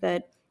think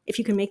that if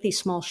you can make these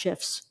small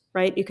shifts,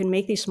 right, you can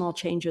make these small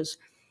changes,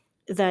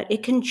 that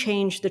it can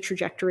change the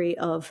trajectory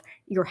of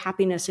your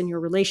happiness in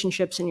your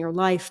relationships, in your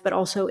life, but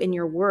also in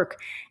your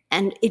work.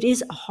 And it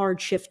is a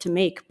hard shift to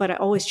make, but I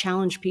always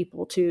challenge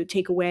people to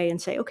take away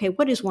and say, okay,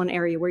 what is one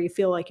area where you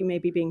feel like you may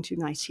be being too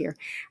nice here?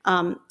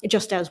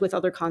 Just as with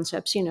other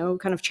concepts,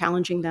 kind of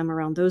challenging them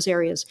around those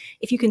areas.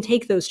 If you can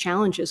take those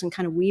challenges and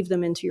kind of weave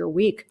them into your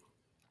week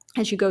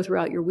as you go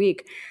throughout your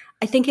week,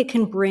 I think it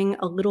can bring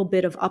a little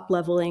bit of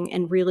up-leveling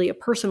and really a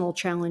personal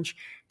challenge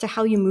to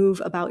how you move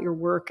about your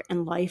work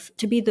and life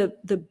to be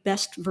the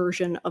best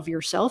version of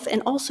yourself,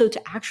 and also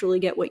to actually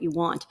get what you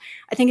want.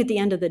 I think at the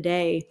end of the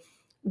day,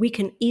 we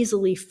can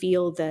easily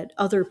feel that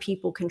other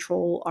people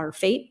control our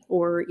fate,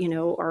 or,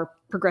 our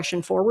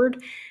progression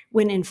forward,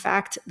 when in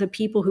fact, the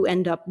people who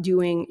end up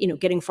doing,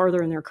 getting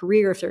farther in their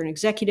career, if they're an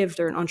executive,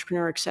 they're an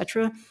entrepreneur,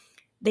 etc.,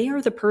 they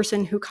are the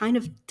person who kind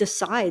of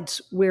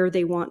decides where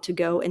they want to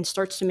go and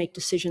starts to make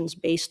decisions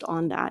based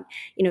on that.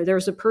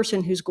 There's a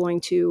person who's going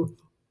to,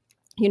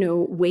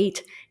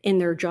 wait in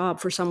their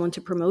job for someone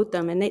to promote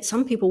them. And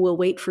some people will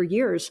wait for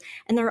years.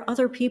 And there are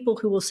other people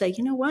who will say,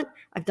 you know what,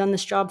 I've done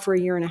this job for a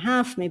year and a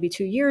half, maybe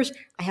 2 years.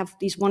 I have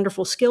these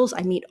wonderful skills.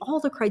 I meet all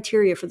the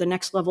criteria for the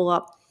next level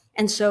up.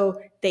 And so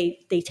they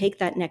take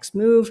that next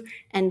move.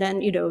 And then,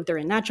 they're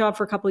in that job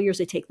for a couple of years.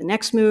 They take the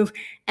next move.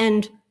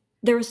 And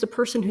there's the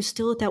person who's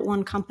still at that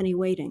one company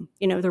waiting.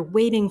 They're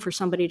waiting for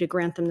somebody to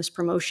grant them this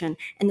promotion.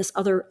 And this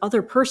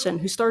other person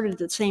who started at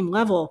the same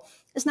level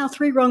is now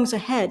 3 rungs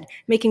ahead,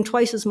 making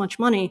twice as much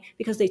money,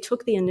 because they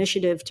took the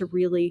initiative to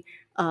really,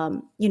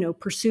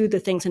 pursue the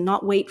things and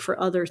not wait for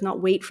others,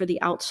 not wait for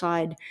the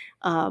outside,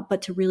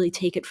 but to really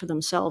take it for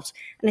themselves.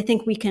 And I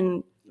think we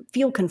can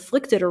feel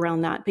conflicted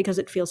around that, because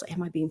it feels like,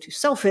 am I being too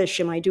selfish?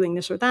 Am I doing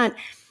this or that?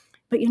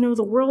 But,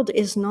 the world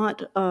is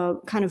not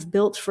kind of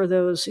built for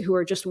those who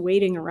are just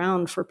waiting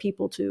around for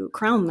people to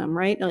crown them,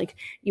 right? Like,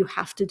 you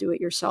have to do it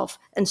yourself.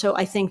 And so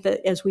I think that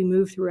as we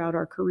move throughout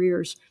our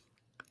careers,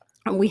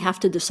 we have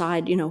to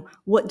decide,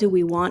 what do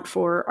we want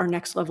for our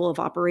next level of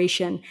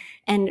operation,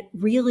 and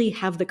really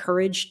have the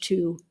courage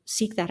to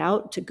seek that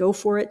out, to go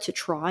for it, to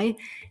try.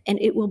 And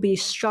it will be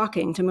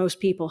shocking to most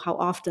people how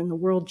often the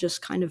world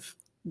just kind of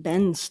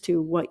bends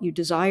to what you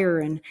desire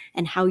and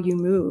how you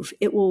move.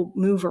 It will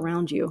move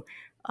around you.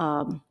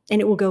 And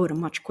it will go at a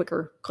much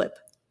quicker clip.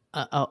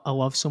 I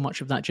love so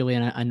much of that,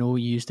 Julian. I know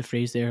you used the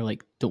phrase there,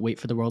 like don't wait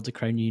for the world to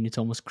crown you. You need to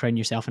almost crown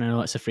yourself. And I know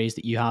that's a phrase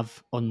that you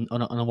have on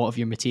a lot of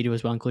your material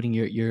as well, including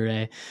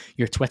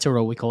your Twitter,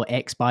 or we call it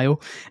X bio.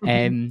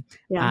 Mhm.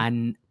 Yeah.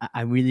 And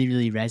I really,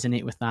 really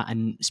resonate with that.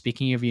 And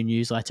speaking of your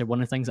newsletter,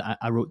 one of the things that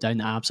I wrote down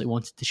that I absolutely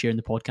wanted to share in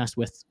the podcast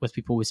with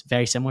people was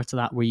very similar to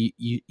that, where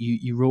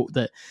you wrote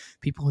that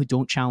people who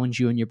don't challenge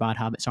you on your bad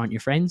habits aren't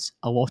your friends.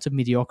 A lot of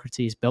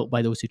mediocrity is built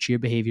by those who cheer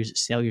behaviors that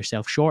sell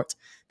yourself short.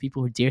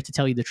 People who dare to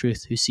tell you the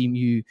truth, who seem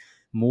you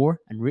more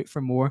and root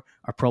for more,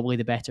 are probably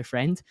the better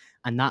friend.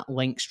 And that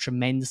links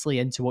tremendously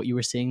into what you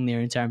were saying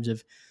there in terms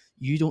of,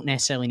 you don't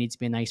necessarily need to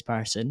be a nice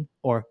person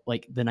or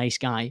like the nice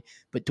guy,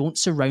 but don't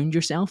surround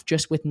yourself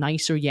just with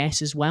nice or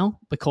yes as well,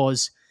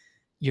 because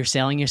you're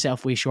selling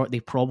yourself way short. They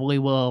probably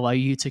will allow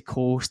you to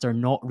coast or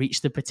not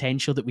reach the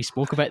potential that we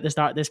spoke about at the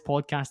start of this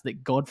podcast,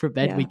 that God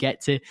forbid we Yeah.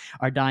 get to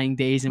our dying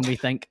days and we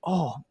think,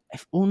 oh,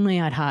 if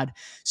only I'd had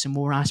some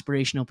more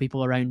aspirational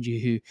people around you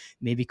who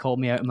maybe called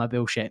me out of my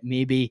bullshit,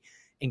 maybe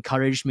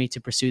encouraged me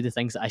to pursue the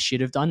things that I should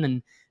have done.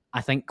 And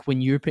I think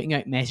when you're putting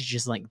out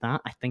messages like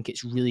that, I think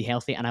it's really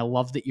healthy. And I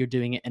love that you're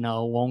doing it in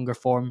a longer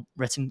form,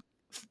 written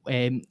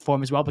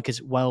form as well,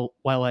 because while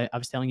I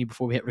was telling you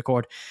before we hit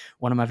record,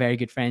 one of my very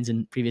good friends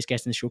and previous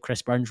guest in the show,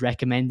 Chris Burns,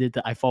 recommended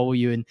that I follow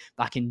you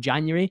back in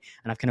January,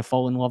 and I've kind of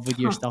fallen in love with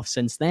your stuff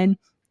since then.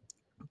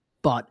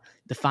 But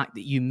the fact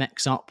that you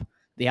mix up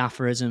the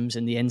aphorisms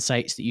and the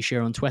insights that you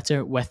share on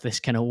Twitter with this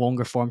kind of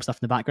longer form stuff in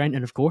the background,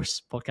 and of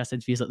course podcast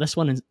interviews like this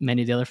one and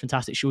many of the other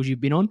fantastic shows you've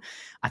been on,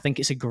 I think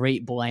it's a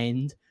great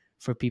blend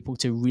for people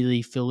to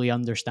really fully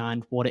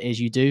understand what it is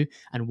you do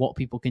and what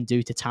people can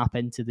do to tap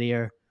into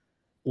their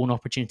own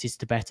opportunities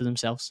to better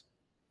themselves.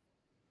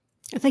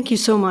 Thank you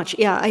so much.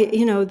 Yeah,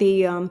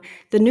 the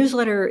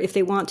newsletter, if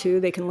they want to,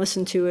 they can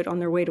listen to it on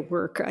their way to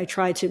work. I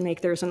try to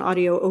make there's an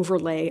audio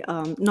overlay,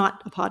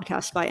 not a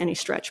podcast by any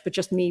stretch, but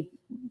just me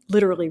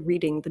literally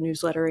reading the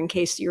newsletter in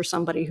case you're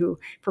somebody who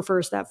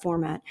prefers that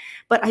format.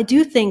 But I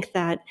do think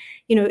that,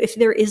 if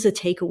there is a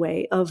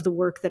takeaway of the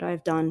work that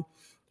I've done,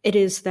 it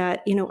is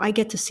that, I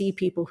get to see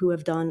people who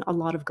have done a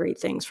lot of great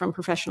things, from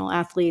professional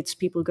athletes,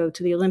 people who go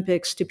to the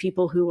Olympics, to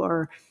people who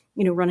are,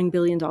 running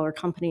billion-dollar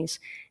companies.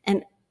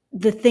 And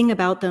the thing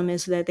about them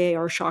is that they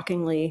are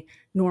shockingly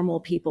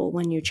normal people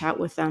when you chat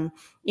with them.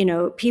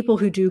 People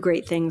who do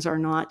great things are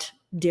not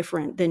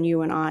different than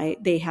you and I.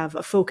 They have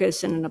a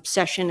focus and an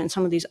obsession and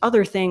some of these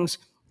other things.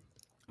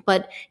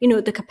 But,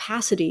 the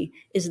capacity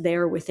is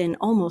there within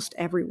almost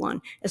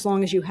everyone. As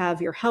long as you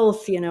have your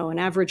health, an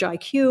average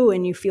IQ,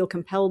 and you feel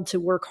compelled to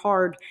work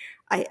hard,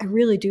 I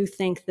really do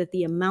think that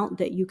the amount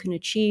that you can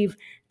achieve,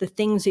 the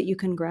things that you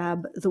can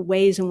grab, the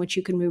ways in which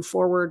you can move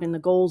forward, and the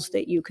goals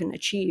that you can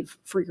achieve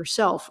for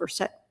yourself or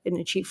set and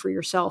achieve for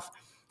yourself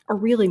are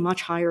really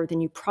much higher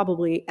than you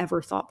probably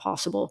ever thought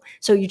possible.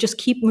 So you just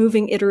keep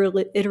moving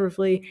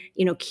iteratively,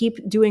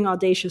 keep doing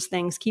audacious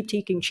things, keep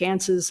taking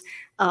chances.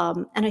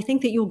 And I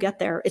think that you'll get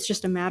there. It's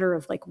just a matter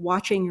of like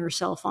watching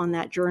yourself on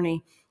that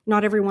journey.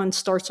 Not everyone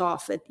starts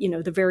off at,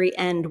 the very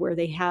end where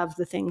they have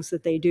the things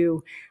that they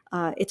do.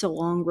 It's a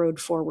long road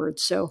forward.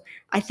 So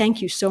I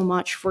thank you so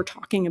much for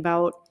talking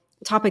about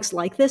topics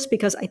like this,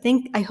 because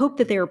I hope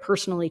that they are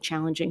personally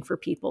challenging for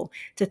people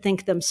to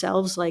think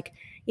themselves like,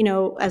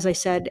 as I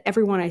said,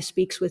 everyone I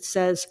speak with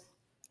says,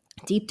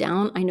 deep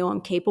down, I know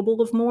I'm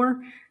capable of more.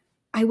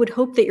 I would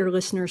hope that your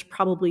listeners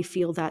probably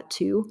feel that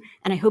too.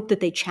 And I hope that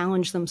they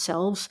challenge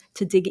themselves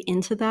to dig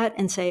into that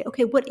and say,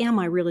 okay, what am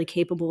I really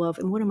capable of?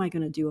 And what am I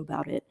going to do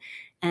about it?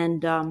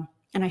 And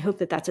I hope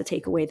that that's a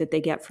takeaway that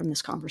they get from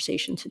this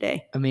conversation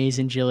today.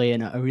 Amazing, Julie,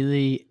 and a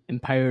really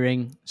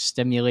empowering,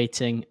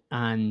 stimulating,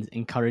 and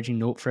encouraging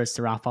note for us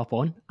to wrap up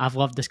on. I've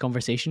loved this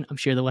conversation. I'm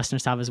sure the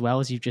listeners have as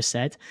well, as you've just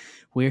said.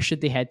 Where should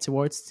they head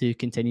towards to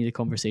continue the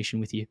conversation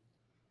with you?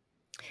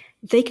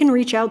 They can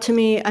reach out to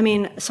me. I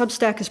mean,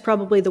 Substack is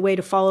probably the way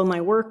to follow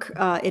my work.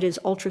 It is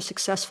ultra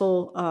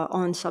successful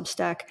on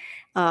Substack.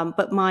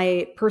 But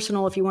my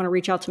personal, if you want to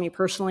reach out to me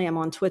personally, I'm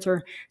on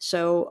Twitter.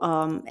 So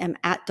I'm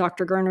at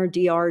Dr. Gurner,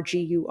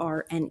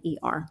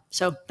 Drgurner.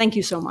 So thank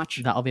you so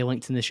much. That'll be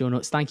linked in the show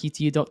notes. Thank you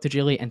to you, Dr.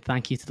 Julie, and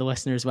thank you to the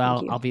listener as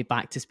well. I'll be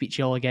back to speak to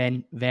you all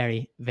again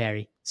very,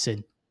 very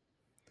soon.